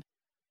guys can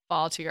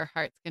fall to your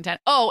heart's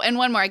content. Oh, and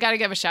one more, I got to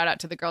give a shout out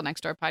to the Girl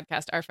Next Door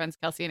podcast, our friends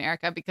Kelsey and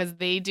Erica, because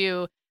they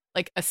do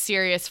like a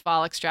serious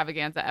fall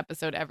extravaganza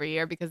episode every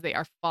year because they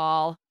are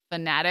fall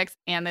fanatics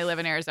and they live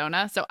in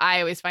Arizona. So I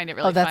always find it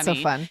really funny. Oh, that's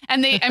so fun.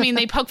 And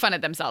they poke fun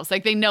at themselves.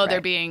 Like they know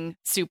they're being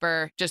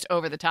super just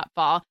over the top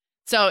fall.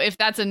 So if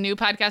that's a new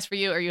podcast for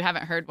you or you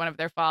haven't heard one of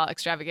their fall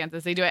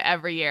extravaganzas, they do it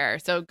every year.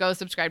 So go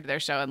subscribe to their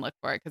show and look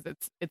for it because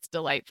it's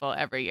delightful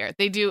every year.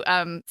 They do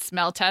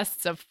smell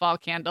tests of fall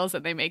candles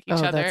that they make each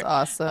other. That's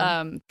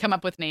awesome. Come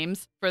up with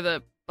names for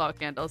the fall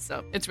candles.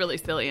 So it's really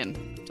silly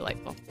and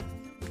delightful.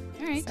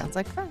 All right. Sounds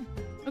like fun.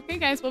 Okay,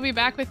 guys, we'll be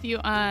back with you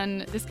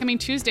on this coming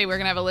Tuesday. We're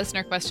going to have a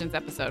listener questions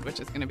episode,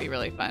 which is going to be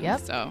really fun. Yep.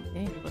 So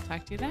we'll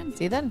talk to you then.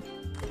 See you then.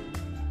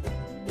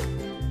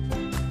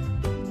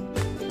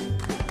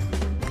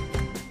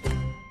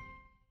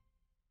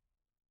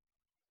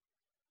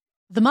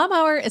 The Mom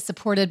Hour is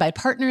supported by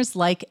partners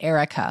like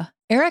Erica.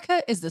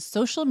 Erica is the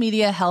social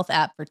media health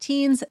app for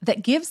teens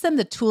that gives them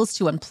the tools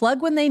to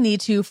unplug when they need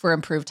to for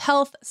improved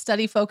health,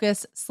 study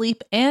focus,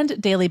 sleep,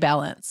 and daily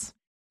balance.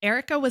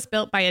 Erica was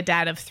built by a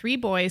dad of 3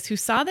 boys who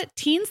saw that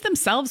teens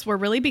themselves were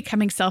really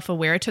becoming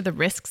self-aware to the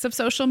risks of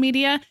social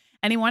media,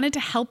 and he wanted to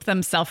help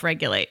them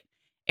self-regulate.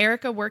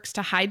 Erica works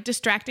to hide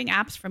distracting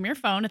apps from your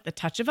phone at the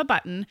touch of a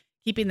button,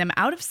 keeping them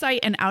out of sight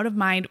and out of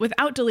mind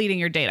without deleting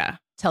your data.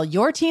 Tell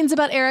your teens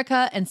about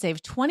Erica and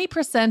save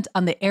 20%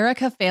 on the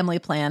Erica family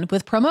plan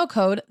with promo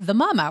code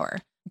TheMomHour.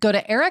 Go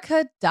to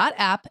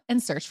erica.app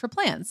and search for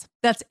plans.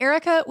 That's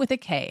Erica with a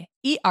K,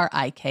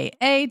 ERIKA.app,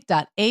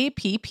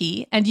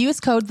 and use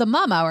code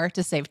TheMomHour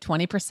to save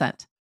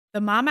 20%.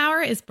 The Mom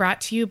Hour is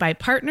brought to you by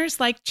partners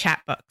like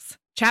Chatbooks.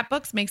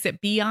 Chatbooks makes it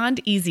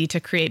beyond easy to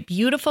create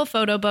beautiful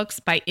photo books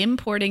by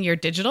importing your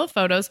digital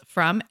photos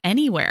from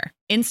anywhere.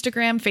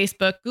 Instagram,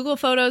 Facebook, Google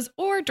Photos,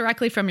 or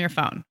directly from your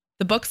phone.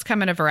 The books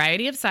come in a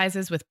variety of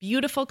sizes with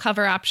beautiful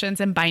cover options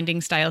and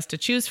binding styles to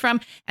choose from,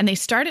 and they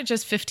start at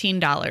just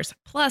 $15.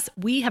 Plus,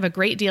 we have a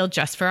great deal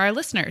just for our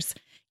listeners.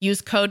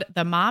 Use code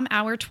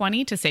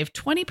TheMomHour20 to save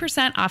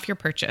 20% off your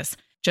purchase.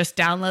 Just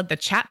download the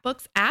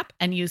Chatbooks app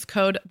and use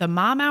code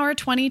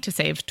TheMomHour20 to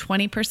save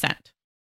 20%.